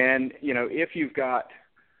 And, if you've got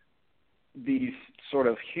these sort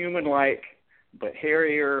of human-like but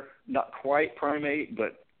hairier, not quite primate,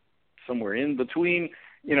 but somewhere in between,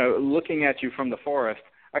 looking at you from the forest,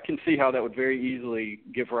 I can see how that would very easily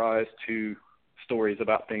give rise to stories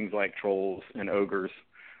about things like trolls and ogres.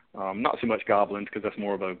 Not so much goblins, because that's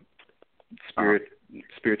more of a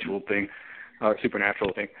spiritual thing,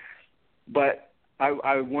 supernatural thing. But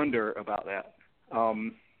I wonder about that.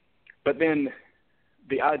 But then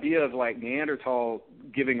the idea of like Neanderthal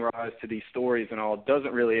giving rise to these stories and all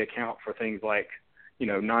doesn't really account for things like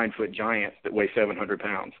 9-foot giants that weigh 700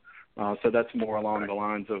 pounds. So that's more along the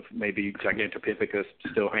lines of maybe Gigantopithecus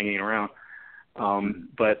still hanging around.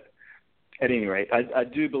 But at any rate, I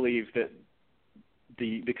do believe that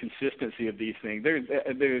the consistency of these things.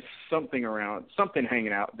 There's something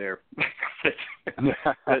hanging out there that's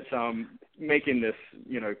making this,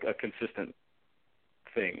 a consistent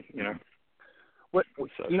thing, What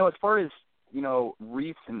as far as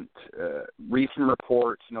recent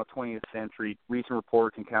reports, 20th century recent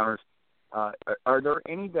reports, encounters, are there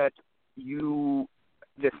any that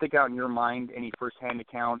stick out in your mind? Any firsthand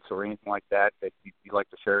accounts or anything like that you'd like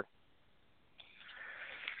to share?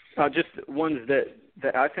 Just ones that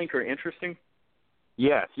I think are interesting.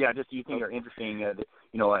 Yes, just you think are interesting.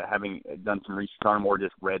 Having done some research on them or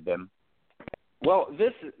just read them. Well,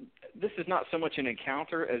 this is not so much an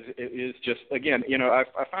encounter as it is just, again, I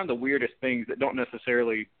find the weirdest things that don't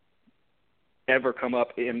necessarily ever come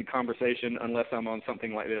up in conversation unless I'm on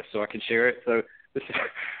something like this, so I can share it. So this is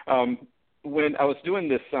when I was doing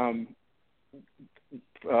this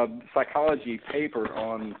psychology paper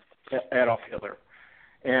on Adolf Hitler.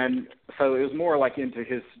 And so it was more like into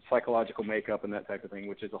his psychological makeup and that type of thing,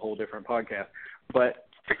 which is a whole different podcast. But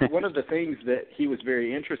one of the things that he was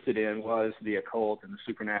very interested in was the occult and the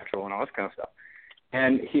supernatural and all this kind of stuff.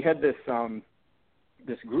 And he had this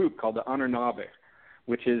group called the Anunnaki,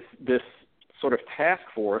 which is this sort of task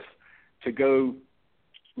force to go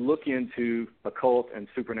look into occult and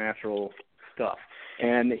supernatural stuff.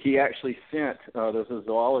 And he actually sent, there's a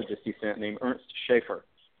zoologist he sent named Ernst Schaefer,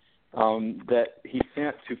 that he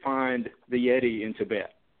sent to find the Yeti in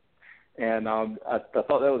Tibet. And I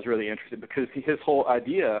thought that was really interesting because Hitler's whole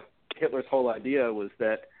idea was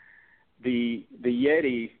that the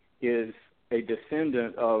Yeti is a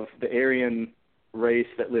descendant of the Aryan race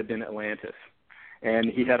that lived in Atlantis.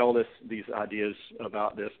 And he had all these ideas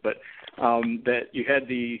about this, but that you had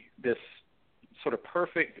this sort of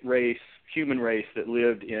perfect race, human race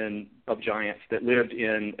of giants that lived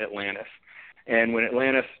in Atlantis. And when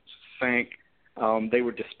Atlantis sank, they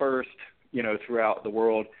were dispersed, throughout the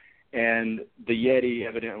world. And the Yeti,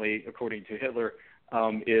 evidently, according to Hitler,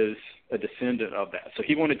 is a descendant of that. So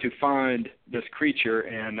he wanted to find this creature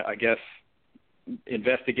and, I guess,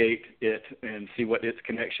 investigate it and see what its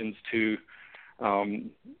connections to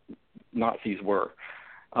Nazis were.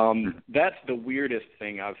 That's the weirdest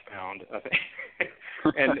thing I've found, I think.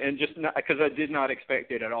 and just because I did not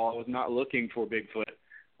expect it at all. I was not looking for Bigfoot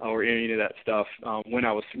or any of that stuff when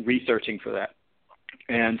I was researching for that.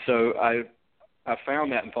 And so I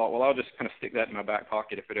found that and thought, well, I'll just kind of stick that in my back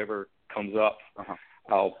pocket. If it ever comes up,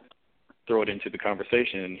 I'll throw it into the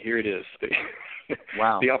conversation. And here it is,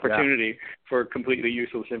 the opportunity for completely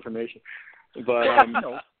useless information. But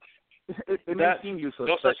it may seem useless,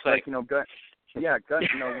 but gut.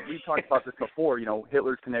 We've talked about this before.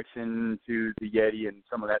 Hitler's connection to the Yeti and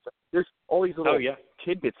some of that stuff. There's all these little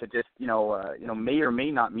tidbits that just may or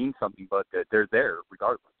may not mean something, but they're there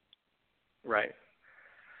regardless. Right.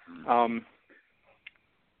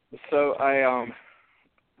 So I'm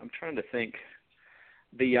trying to think.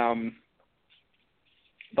 The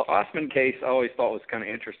Osman case I always thought was kind of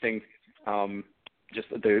interesting. Just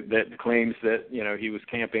that claims that he was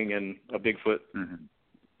camping and a Bigfoot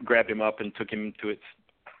grabbed him up and took him to its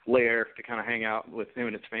lair to kind of hang out with him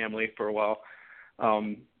and its family for a while.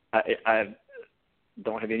 I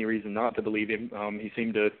don't have any reason not to believe him. He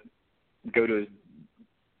seemed to go to his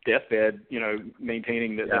deathbed,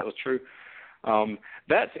 maintaining that was true.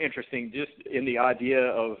 That's interesting, just in the idea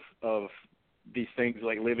of these things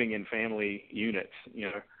like living in family units,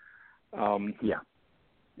 And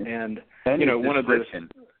one of the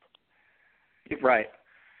right,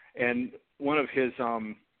 and one of his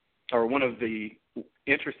one of the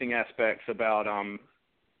interesting aspects about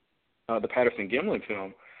the Patterson-Gimlin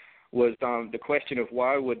film was the question of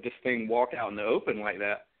why would this thing walk out in the open like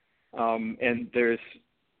that? And there's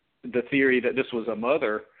the theory that this was a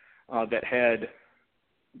mother that had,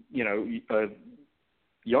 a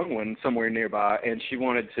young one somewhere nearby, and she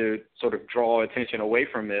wanted to sort of draw attention away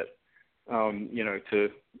from it, to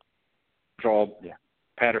draw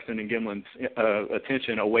Patterson and Gimlin's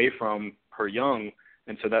attention away from her young,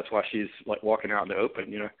 and so that's why she's like walking out in the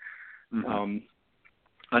open,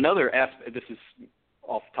 Another aspect, this is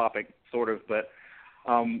off topic sort of, but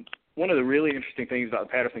one of the really interesting things about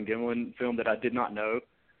the Patterson-Gimlin film that I did not know,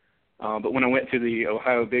 but when I went to the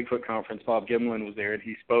Ohio Bigfoot conference, Bob Gimlin was there and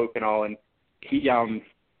he spoke and all, and he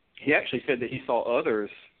actually said that he saw others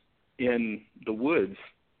in the woods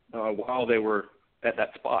while they were at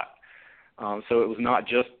that spot. So it was not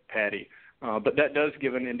just Patty, but that does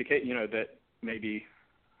give an indication, that maybe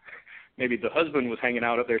the husband was hanging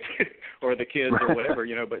out up there too, or the kids or whatever,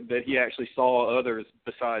 but that he actually saw others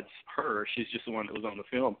besides her. She's just the one that was on the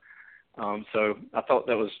film. So I thought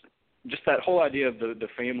that was just that whole idea of the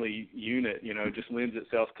family unit, just lends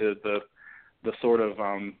itself to the sort of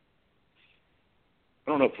I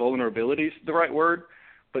don't know if vulnerability is the right word,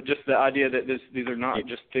 but just the idea that these are not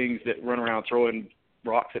just things that run around throwing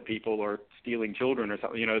rocks at people or stealing children or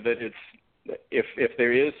something. That it's if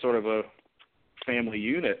there is sort of a family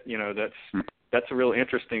unit, that's a real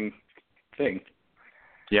interesting thing.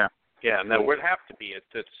 Yeah. Yeah, and there would have to be,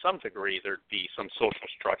 to some degree, there'd be some social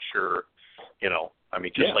structure,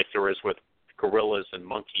 just like there is with gorillas and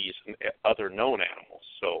monkeys and other known animals.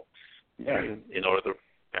 So, in order,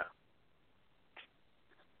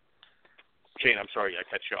 Shane, I'm sorry, I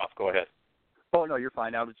cut you off. Go ahead. Oh, no, you're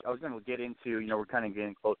fine. I was going to get into, we're kind of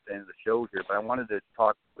getting close to the end of the show here, but I wanted to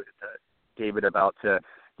talk with David about the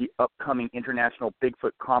upcoming International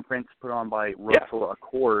Bigfoot Conference put on by Russell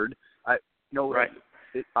Accord. Right.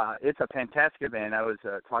 It's a fantastic event. I was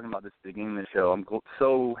talking about this at the beginning of the show. I'm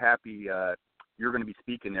so happy you're going to be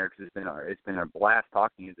speaking there because it's been a blast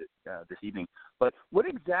talking to you this evening. But what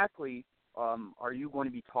exactly are you going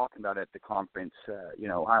to be talking about at the conference?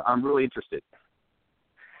 I'm really interested.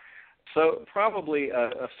 So probably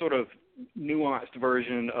a sort of nuanced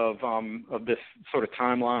version of this sort of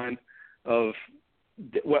timeline of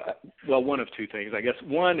one of two things, I guess.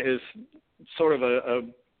 One is sort of a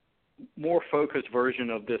more focused version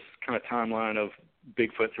of this kind of timeline of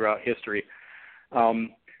Bigfoot throughout history.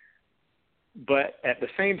 But at the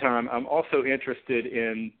same time, I'm also interested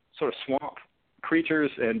in sort of swamp creatures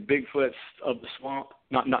and Bigfoots of the swamp,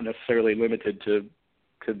 not necessarily limited to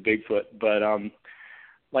Bigfoot, but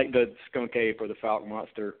like the skunk ape or the falcon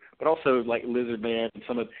monster, but also like lizard man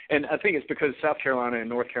and I think it's because South Carolina and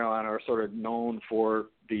North Carolina are sort of known for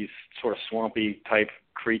these sort of swampy type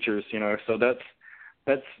creatures, so that's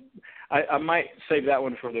I might save that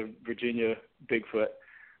one for the Virginia Bigfoot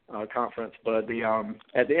conference, but at the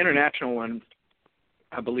international one,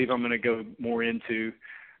 I believe I'm going to go more into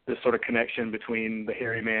this sort of connection between the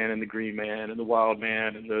hairy man and the green man and the wild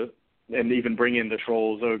man and even bring in the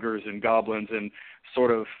trolls, ogres, and goblins, and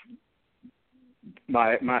sort of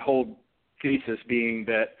my whole thesis being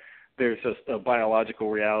that there's a biological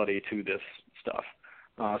reality to this stuff.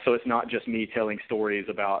 So it's not just me telling stories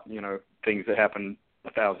about things that happened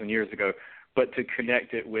 1,000 years ago, but to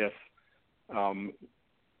connect it with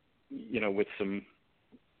with some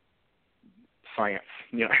science,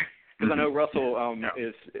 because I know Russell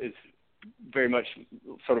is very much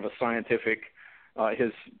sort of a scientific.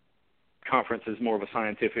 His conference is more of a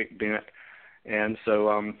scientific bent, and so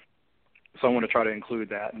I want to try to include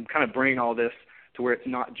that and kind of bring all this to where it's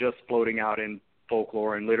not just floating out in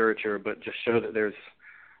folklore and literature, but just show that there's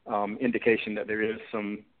indication that there is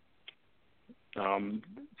some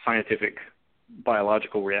scientific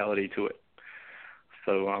biological reality to it.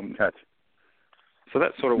 So so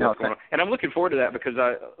that's sort of what's going on. And I'm looking forward to that because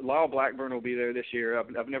Lyle Blackburn will be there this year.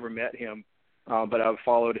 I've never met him, but I've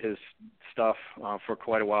followed his stuff for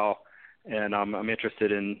quite a while, and I'm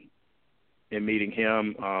interested in meeting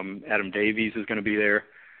him. Adam Davies is going to be there,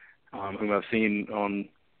 whom I've seen on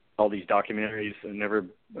all these documentaries and never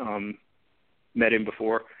met him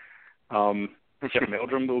before. Jeff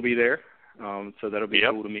Meldrum will be there, so that'll be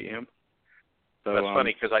cool to meet him. So, that's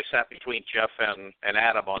funny because I sat between Jeff and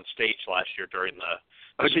Adam on stage last year during the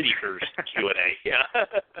speakers Q&A. Yeah,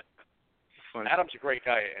 Adam's a great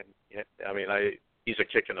guy, and he's a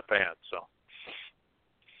kick in the pants. So,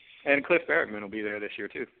 and Cliff Barrickman will be there this year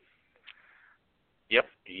too. Yep,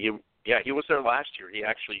 he was there last year. He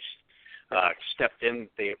actually stepped in.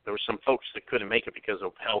 There were some folks that couldn't make it because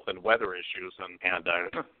of health and weather issues, and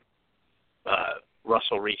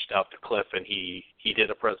Russell reached out to Cliff, and he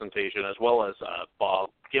did a presentation, as well as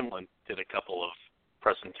Bob Gimlin did a couple of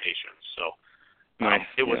presentations. So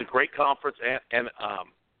it was a great conference, and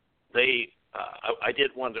I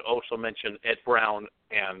did want to also mention Ed Brown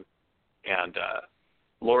and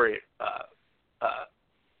Lori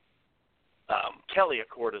Kelly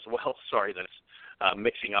Accord as well. Sorry, that's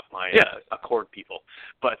mixing up my Accord people,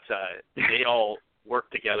 but they all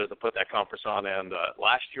worked together to put that conference on, and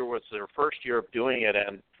last year was their first year of doing it,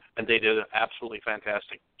 and they did an absolutely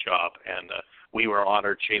fantastic job, and we were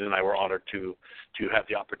honored, Shane and I were honored to have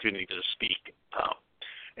the opportunity to speak,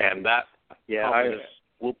 and that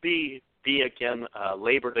will be again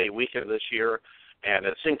Labor Day weekend this year, and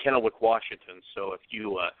it's in Kennewick, Washington, so if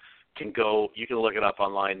you can go, you can look it up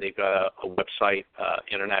online. They've got a website,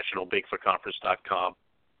 internationalbigfootconference.com,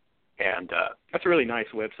 and that's a really nice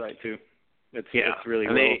website too. It's really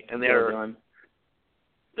well done.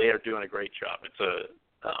 They are doing a great job. It's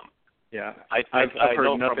I've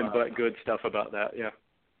heard nothing but good stuff about that. Yeah.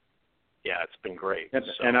 Yeah, it's been great.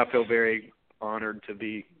 And I feel very honored to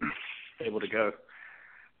be able to go.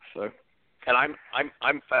 So. and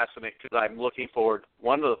I'm fascinated because I'm looking forward.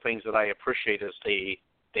 One of the things that I appreciate is they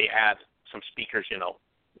add some speakers,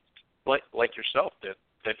 like yourself,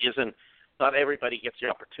 that isn't, not everybody gets the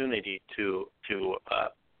opportunity to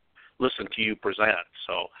listen to you present.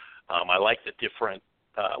 So I like the different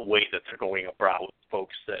way that they're going about with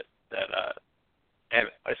folks that and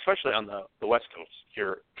especially on the West Coast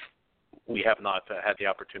here, we have not had the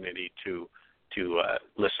opportunity to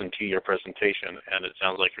listen to your presentation, and it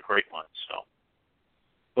sounds like a great one. So,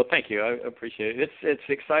 well, thank you. I appreciate it. It's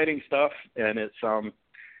exciting stuff, and it's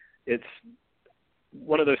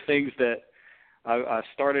one of those things that I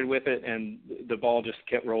started with it, and the ball just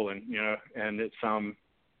kept rolling, and it's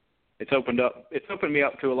opened me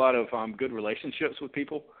up to a lot of good relationships with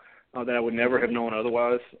people that I would never have known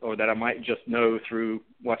otherwise, or that I might just know through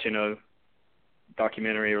watching a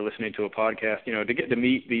documentary or listening to a podcast. To get to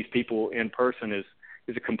meet these people in person is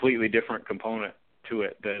a completely different component to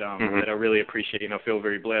it that that I really appreciate, and I feel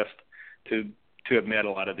very blessed to have met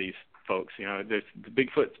a lot of these folks. The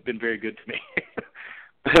Bigfoot's been very good to me.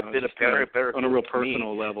 Been a better on a real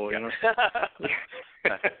personal level,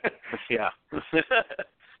 Yeah.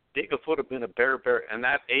 Bigfoot have been a bear, and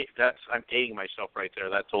that's I'm dating myself right there.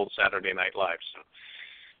 That's old Saturday Night Live.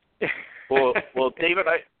 So. Well, David,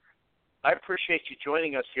 I appreciate you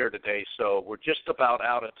joining us here today. So we're just about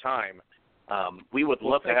out of time. We would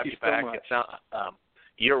love to have you back. So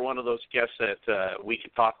You're one of those guests that we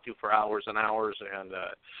could talk to for hours and hours, and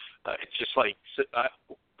it's just like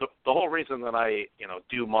the whole reason that I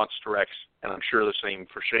do Monster X, and I'm sure the same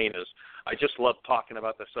for Shane, is I just love talking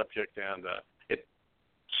about the subject, and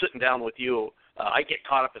sitting down with you, I get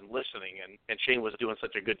caught up in listening, and Shane was doing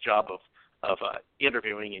such a good job of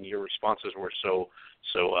interviewing, and your responses were so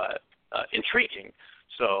intriguing.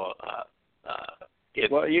 So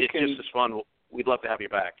it's just as fun. We'd love to have you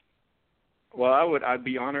back. Well, I'd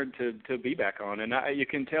be honored to be back on, and you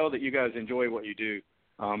can tell that you guys enjoy what you do,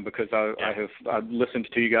 because I've listened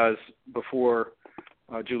to you guys before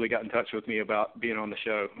Julie got in touch with me about being on the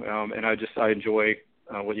show, and I enjoy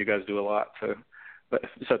what you guys do a lot.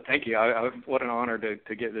 So thank you. What an honor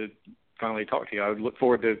to get to finally talk to you. I look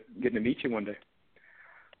forward to getting to meet you one day.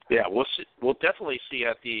 Yeah, we'll definitely see you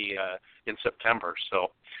at in September.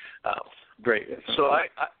 So great. So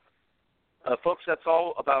folks, that's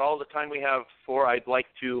about all the time we have for. I'd like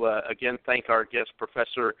to again thank our guest,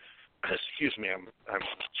 Professor. Excuse me, I'm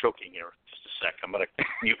choking here. Just a sec. I'm going to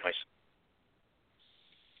mute myself.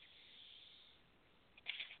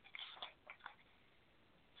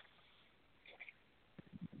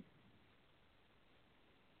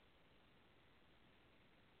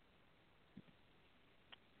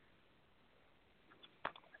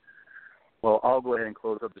 Well, I'll go ahead and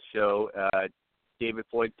close up the show. David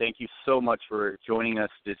Floyd, thank you so much for joining us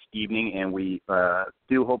this evening, and we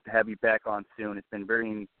do hope to have you back on soon. It's been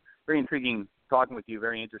very, very intriguing talking with you,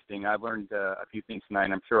 very interesting. I've learned a few things tonight,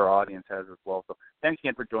 and I'm sure our audience has as well. So thanks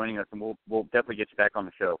again for joining us, and we'll definitely get you back on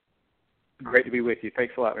the show. Great to be with you.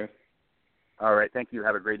 Thanks a lot, man. All right, thank you.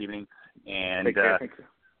 Have a great evening. And Take care. Thanks.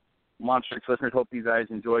 Monster X listeners, hope you guys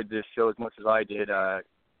enjoyed this show as much as I did.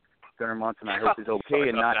 Gunnar Monson, I hope is okay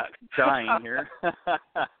and not dying here.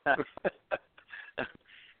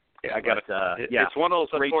 Yeah, I got it. It's one of those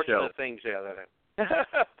unfortunate things. Yeah, that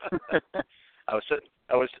I was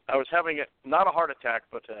having not a heart attack,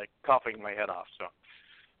 but coughing my head off. So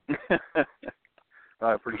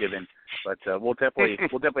pretty good then. But we'll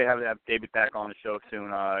definitely have David back on the show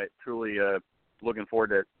soon. Truly looking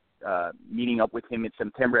forward to meeting up with him in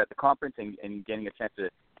September at the conference and getting a chance to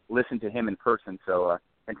listen to him in person. So.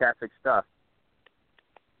 Fantastic stuff.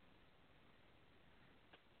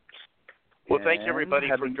 Well, thanks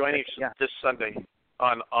everybody for joining us this Sunday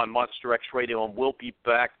on Monster X Radio, and we'll be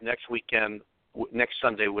back next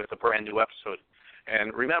Sunday with a brand new episode.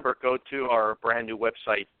 And remember, go to our brand new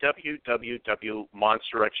website,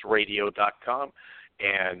 www.monsterxradio.com,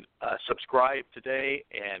 and subscribe today,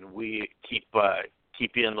 and we keep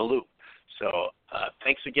you in the loop. So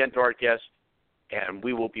thanks again to our guests. And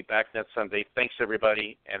we will be back next Sunday. Thanks,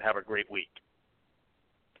 everybody, and have a great week.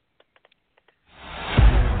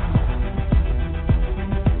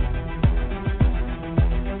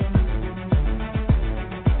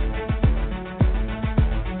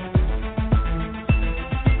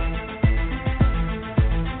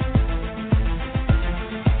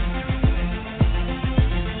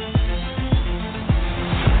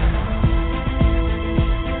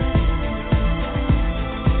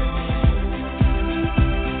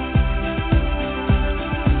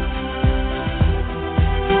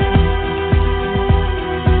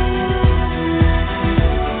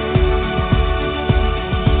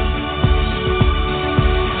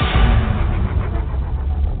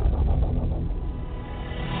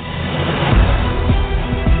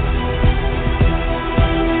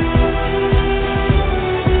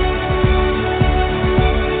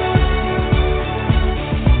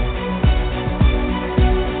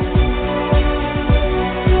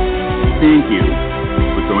 Thank you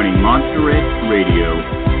for joining Monster X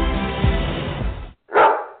Radio